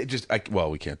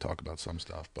can't talk about some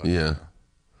stuff, but Yeah.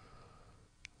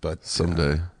 But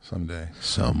Someday.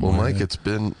 Well, Mike, this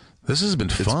has been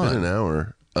fun. It's been an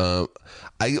hour.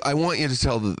 I want you to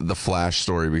tell the Flash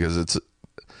story because it's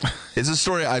a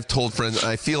story I've told friends.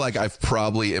 I feel like I've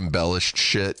probably embellished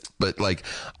shit, but like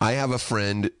I have a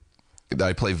friend that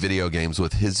I play video games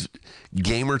with. His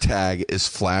gamer tag is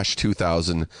Flash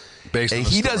 2000, and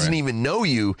he doesn't even know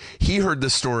you. He heard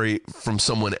the story from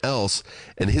someone else,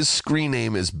 and his screen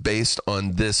name is based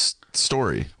on this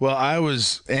story. Well, I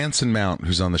was Anson Mount,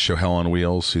 who's on the show Hell on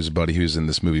Wheels, who's a buddy who's in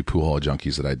this movie Pool Hall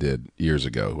Junkies that I did years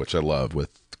ago, which I love, with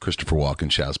Christopher Walken,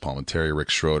 Chaz Palminteri, Rick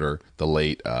Schroeder, the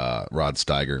late Rod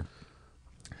Steiger.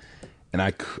 And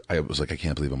I was like, I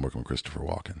can't believe I'm working with Christopher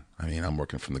Walken. I mean, I'm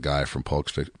working from the guy from Pulp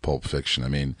Fiction. I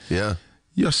mean, yeah.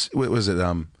 Yes. What was it?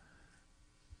 What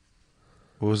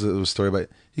was the story about?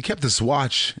 He kept this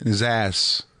watch in his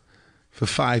ass for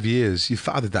 5 years. Your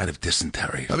father died of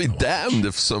dysentery. I mean, damned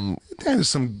if some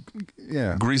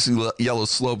greasy yellow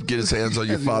slope get his hands on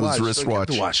your father's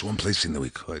wristwatch. So watch one place he knew he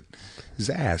could. His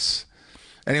ass.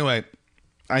 Anyway,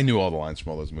 I knew all the lines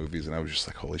from all those movies, and I was just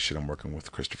like, holy shit, I'm working with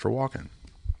Christopher Walken.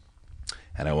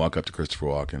 And I walk up to Christopher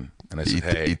Walken, and I said,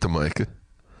 hey. Eat the mic.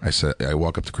 I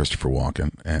walk up to Christopher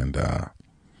Walken, and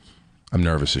I'm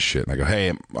nervous as shit. And I go,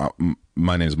 hey,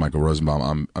 my name is Michael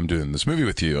Rosenbaum. I'm doing this movie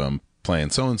with you. I'm playing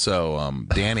so-and-so,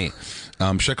 Danny.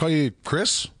 Should I call you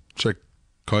Chris? Should I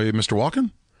call you Mr.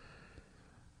 Walken?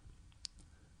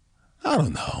 I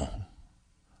don't know.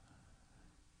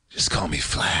 Just call me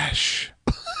Flash.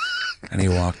 And he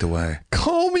walked away.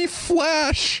 Call me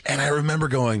Flash. And I remember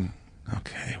going,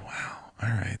 okay, wow. All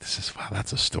right,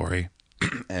 that's a story.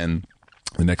 And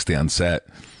the next day on set,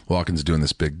 Walken's doing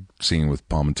this big scene with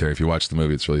Palminteri. If you watch the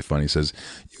movie, it's really funny. He says,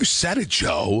 you said it,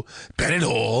 Joe. Bet it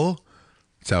all.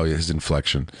 That's how his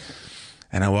inflection.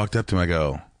 And I walked up to him, I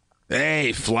go,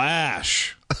 hey,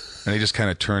 Flash. And he just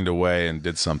kind of turned away and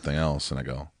did something else. And I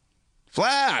go,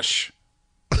 Flash.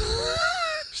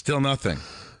 Still nothing.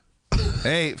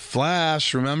 Hey,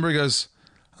 Flash, remember? He goes,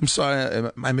 I'm sorry,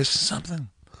 am I missing something?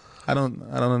 I don't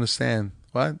understand.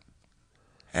 What?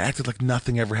 I acted like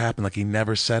nothing ever happened, like he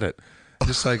never said it.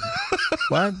 Just like,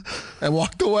 what? I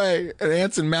walked away, and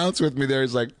Anson Mount's with me there.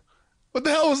 He's like, what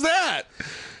the hell was that?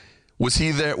 Was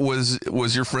he there?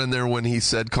 Was your friend there when he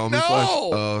said, call me Flash?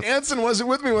 No! Anson wasn't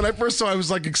with me when I first saw him. I was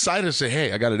like excited to say,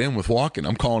 hey, I got it in with Walken.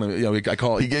 I'm calling him,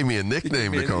 He gave me a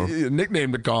nickname to call him. A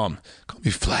nickname to call him. Call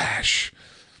me Flash.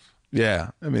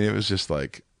 Yeah. I mean, it was just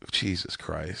like, Jesus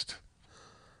Christ.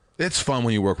 It's fun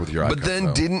when you work with your icon. But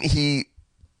then didn't he,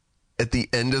 at the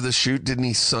end of the shoot, didn't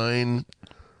he sign...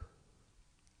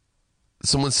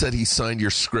 Someone said he signed your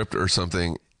script or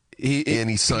something, and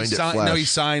he signed it Flash. No, he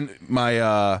signed my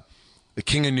The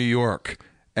King of New York.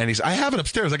 And I have it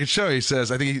upstairs. I can show you. He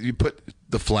says, I think you put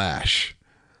the Flash.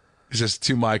 He says,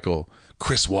 to Michael,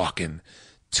 Chris Walken,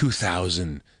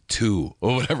 2002,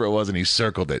 or whatever it was, and he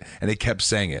circled it, and he kept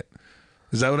saying it.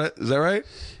 Is that right?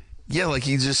 Yeah, like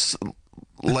he just...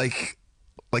 Like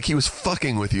he was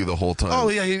fucking with you the whole time. Oh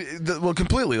yeah,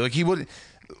 completely. Like he would,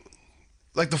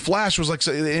 like the Flash was like,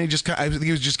 and he just, I think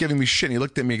he was just giving me shit. And he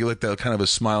looked at me, he looked at kind of a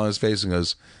smile on his face, and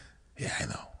goes, "Yeah,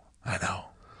 I know."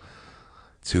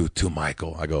 To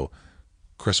Michael, I go,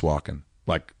 Chris Walken.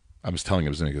 Like I was telling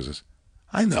him his name. He goes,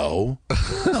 I know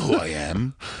who I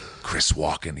am, Chris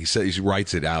Walken. He said he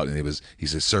writes it out, and he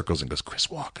says circles and goes, Chris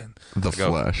Walken,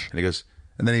 Flash, and he goes.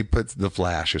 And then he puts the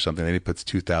Flash or something. And then he puts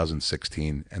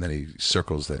 2016, and then he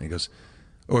circles that. And he goes,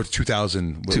 or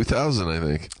 2000. 2000, I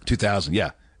think. 2000,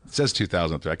 yeah. It says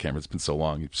 2000 up there. I can't remember. It's been so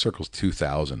long. He circles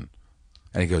 2000,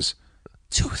 and he goes,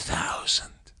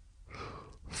 2000.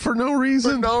 For no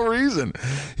reason. For no reason.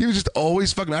 He was just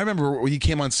always fucking. I remember he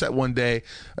came on set one day,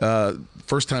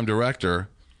 first time director,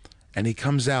 and he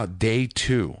comes out day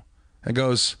 2 and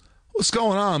goes, what's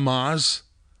going on, Mars?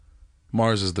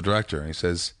 Mars is the director, and he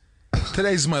says,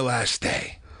 today's my last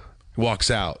day. He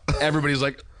walks out. Everybody's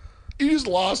like, You just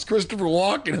lost Christopher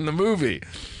Walken in the movie.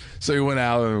 So he went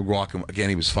out and Walken again.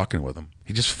 He was fucking with him.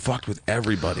 He just fucked with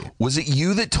everybody. Was it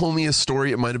you that told me a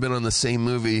story? It might have been on the same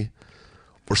movie,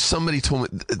 or somebody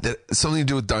told me that something to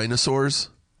do with dinosaurs.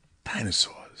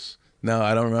 Dinosaurs? No,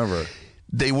 I don't remember.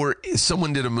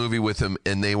 Someone did a movie with him,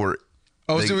 and they were.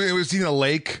 Oh, so it was in a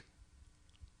lake?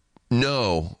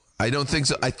 No, I don't think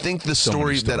so. I think the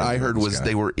story that I heard was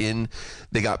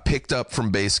they got picked up from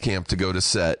base camp to go to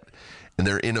set, and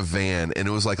they're in a van, and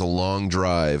it was like a long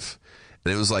drive,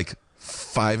 and it was like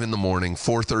 5 in the morning,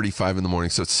 4:35 in the morning,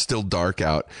 so it's still dark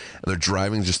out, and they're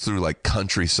driving just through like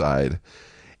countryside,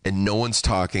 and no one's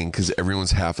talking because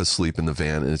everyone's half asleep in the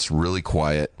van, and it's really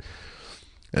quiet,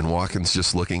 and Walken's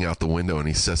just looking out the window, and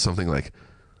he says something like,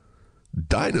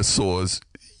 "Dinosaurs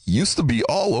used to be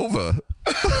all over."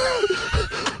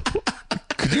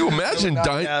 Could you imagine?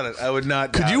 I would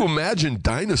not. Could you imagine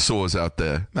dinosaurs out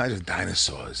there? Imagine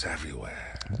dinosaurs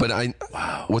everywhere. But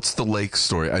wow. What's the lake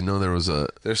story? I know there's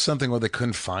something where they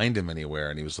couldn't find him anywhere,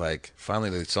 and he was like, finally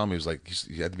they saw him. He was like,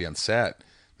 he had to be on set.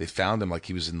 They found him like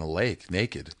he was in the lake,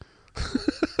 naked.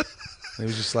 He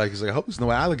was just like, he's like, I hope there's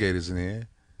no alligators in here.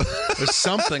 There's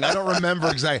something I don't remember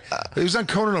exactly. He was on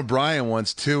Conan O'Brien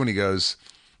once too, and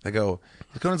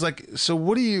Conan's like,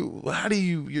 so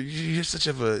you're such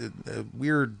a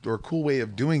weird or cool way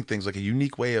of doing things, like a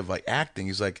unique way of like acting.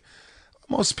 He's like,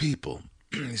 most people,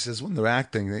 he says, when they're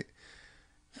acting, they're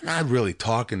not really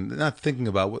talking, they're not thinking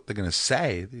about what they're going to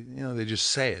say. They just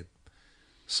say it.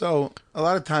 So a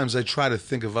lot of times I try to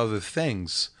think of other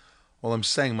things while I'm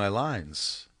saying my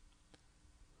lines.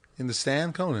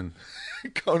 Understand, Conan?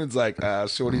 Conan's like,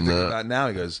 so what do you think about now?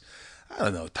 He goes, I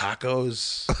don't know,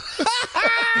 tacos.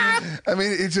 I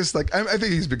mean, it's just like, I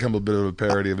think he's become a bit of a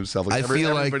parody of himself. Like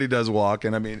everybody does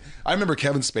Walken. I mean, I remember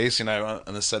Kevin Spacey and I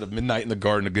on the set of Midnight in the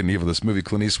Garden of Good and Evil, this movie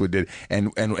Clint Eastwood did,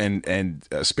 and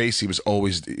Spacey was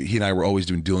always, he and I were always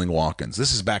doing dueling Walkens.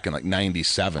 This is back in like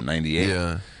 97, 98.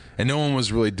 Yeah. And no one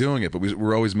was really doing it, but we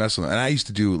were always messing with it. And I used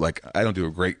to do, like, I don't do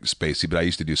a great Spacey, but I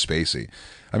used to do Spacey.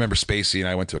 I remember Spacey and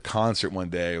I went to a concert one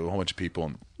day with a whole bunch of people.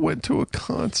 And went to a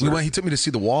concert? He took me to see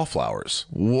the Wallflowers.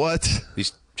 What?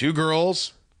 These two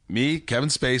girls, me, Kevin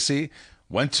Spacey,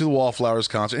 went to the Wallflowers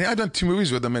concert. And I've done 2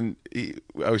 movies with him, and I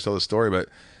always tell the story, but,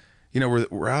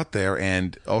 we're out there,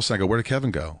 and all of a sudden I go, where did Kevin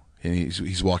go? And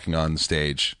he's walking on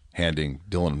stage, handing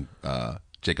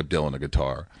Jacob Dylan a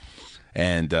guitar.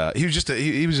 And he was just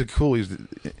he was cool.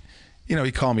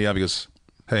 He called me up. He goes,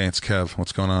 "Hey, it's Kev.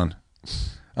 What's going on?"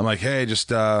 I'm like, "Hey, just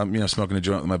smoking a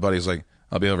joint with my buddy." He's like,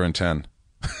 "I'll be over in 10."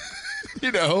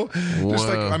 Just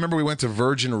like I remember we went to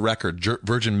Virgin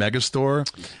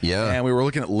Megastore. Yeah, and we were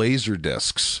looking at laser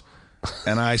discs,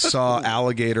 and I saw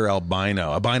Albino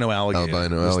Alligator,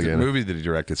 the movie that he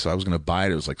directed. So I was going to buy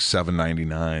it. It was like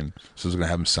 $7.99. So I was going to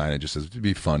have him sign it just as it'd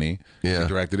be funny. Yeah, he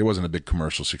directed. It wasn't a big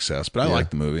commercial success, but I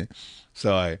liked the movie.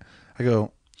 So I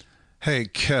go, "Hey,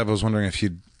 Kev, I was wondering if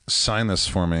you'd sign this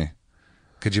for me.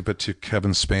 Could you put to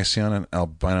Kevin Spacey on an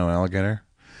albino alligator?"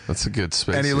 That's a good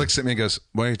Spacey. And he looks at me and goes,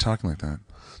 "Why are you talking like that?"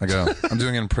 I go, "I'm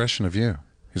doing an impression of you."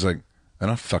 He's like, "I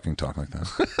don't fucking talk like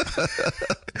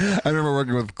that." I remember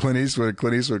working with Clint Eastwood.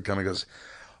 Clint Eastwood kind of goes,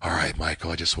 "All right,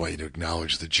 Michael, I just want you to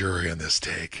acknowledge the jury on this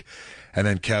take." And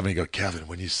then Kevin, Kevin,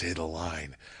 when you say the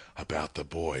line about the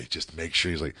boy, just make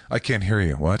sure. He's like, "I can't hear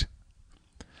you. What?"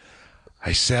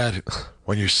 I said,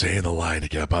 when you're saying the line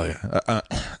again about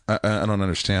I don't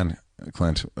understand,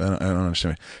 Clint. I don't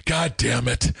understand. God damn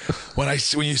it! When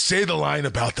you say the line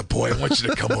about the boy, I want you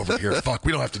to come over here. Fuck,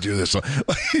 we don't have to do this. So,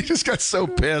 he just got so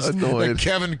pissed that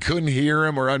Kevin couldn't hear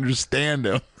him or understand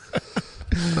him.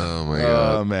 Oh my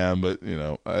god! Oh man, but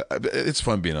it's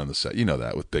fun being on the set. You know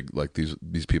that with big like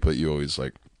these people that you always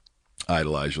like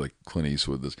idolize, like Clint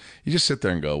Eastwood. You just sit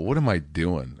there and go, "What am I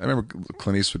doing?" I remember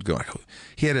Clint Eastwood going.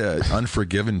 He had an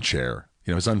Unforgiven chair.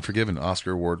 His Unforgiven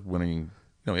Oscar award winning.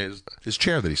 His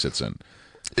chair that he sits in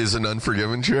is an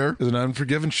Unforgiven chair. Is an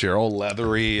Unforgiven chair, all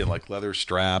leathery and like leather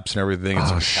straps and everything.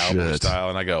 It's like cowboy style.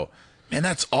 And I go, "Man,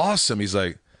 that's awesome." He's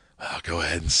like, "Well, go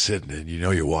ahead and sit in it.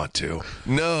 You want to."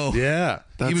 No. Yeah.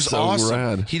 He was so awesome.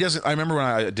 Rad. He doesn't. I remember when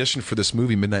I auditioned for this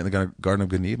movie, Midnight in the Garden of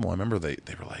Good and Evil. I remember they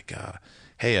were like,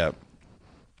 "Hey, I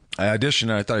auditioned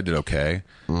and I thought I did okay."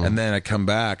 And then I come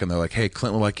back and they're like, "Hey,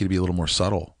 Clint would like you to be a little more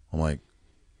subtle." I'm like,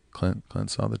 Clint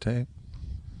saw the tape?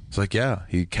 It's like, yeah,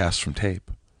 he cast from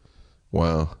tape.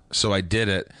 Wow. So I did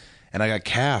it and I got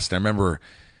cast. I remember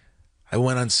I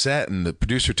went on set and the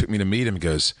producer took me to meet him and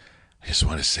goes, "I just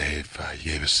want to say you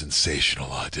gave a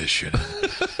sensational audition.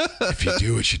 If you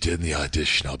do what you did in the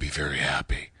audition, I'll be very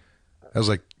happy." I was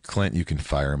like, Clint, you can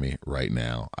fire me right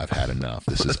now. I've had enough.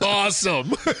 This is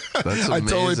awesome. That's I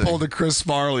totally amazing. pulled a Chris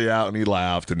Farley out, and he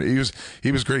laughed, and he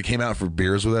was great. He came out for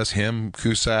beers with us. Him,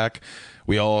 Cusack.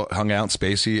 We all hung out in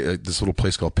Spacey at this little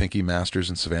place called Pinky Masters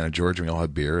in Savannah, Georgia. We all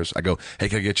had beers. I go, hey,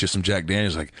 can I get you some Jack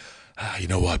Daniels? Like, you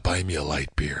know what? Buy me a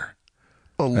light beer.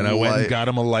 And I went and got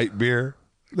him a light beer.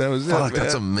 That was Fuck, it.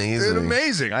 that's amazing. It's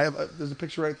amazing. I have there's a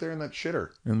picture right there in that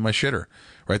shitter, in my shitter,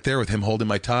 right there with him holding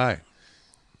my tie.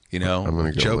 You know, I'm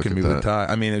gonna go choking look me at with that. the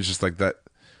tie. I mean, it's just like that.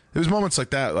 It was moments like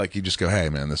that, like you just go, "Hey,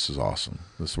 man, this is awesome.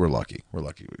 We're lucky. We're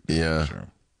lucky." Yeah. Sure.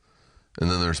 And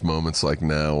then there's moments like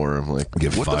now where I'm like,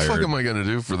 Get what the fuck fired. am I going to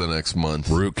do for the next month?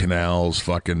 Root canals,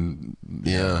 fucking,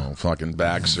 Yeah. fucking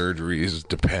back surgeries.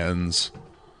 Depends.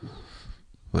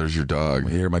 There's your dog.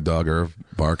 You hear my dog Irv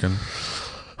barking?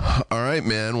 All right,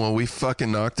 man. Well, we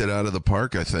fucking knocked it out of the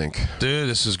park, I think. Dude,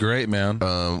 this is great, man.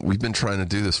 We've been trying to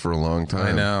do this for a long time.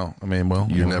 I know. I mean, well,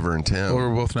 You're never in town. Well,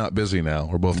 we're both not busy now.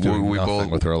 We're both doing we nothing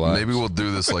both, with our lives. Maybe we'll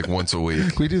do this like once a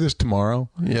week. Can we do this tomorrow?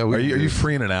 Yeah, Are you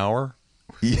free in an hour?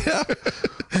 Yeah.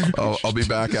 I'll be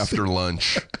back after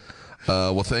lunch.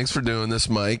 Well, thanks for doing this,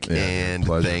 Mike. Yeah, and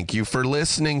pleasure. thank you for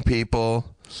listening, people.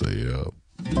 See ya.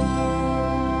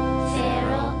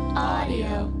 Feral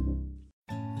Audio.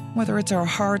 Whether it's our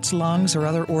hearts, lungs, or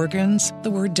other organs,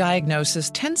 the word diagnosis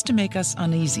tends to make us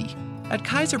uneasy. At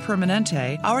Kaiser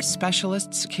Permanente, our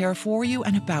specialists care for you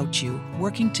and about you,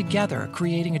 working together,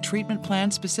 creating a treatment plan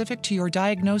specific to your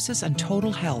diagnosis and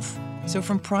total health. So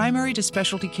from primary to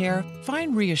specialty care,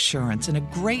 find reassurance in a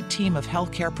great team of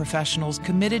healthcare professionals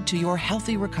committed to your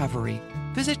healthy recovery.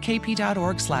 Visit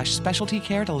kp.org/specialty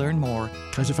care to learn more.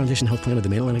 Kaiser Foundation Health Plan of the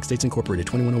Mid-Atlantic States Incorporated,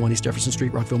 2101 East Jefferson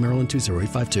Street, Rockville, Maryland,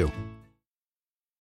 20852.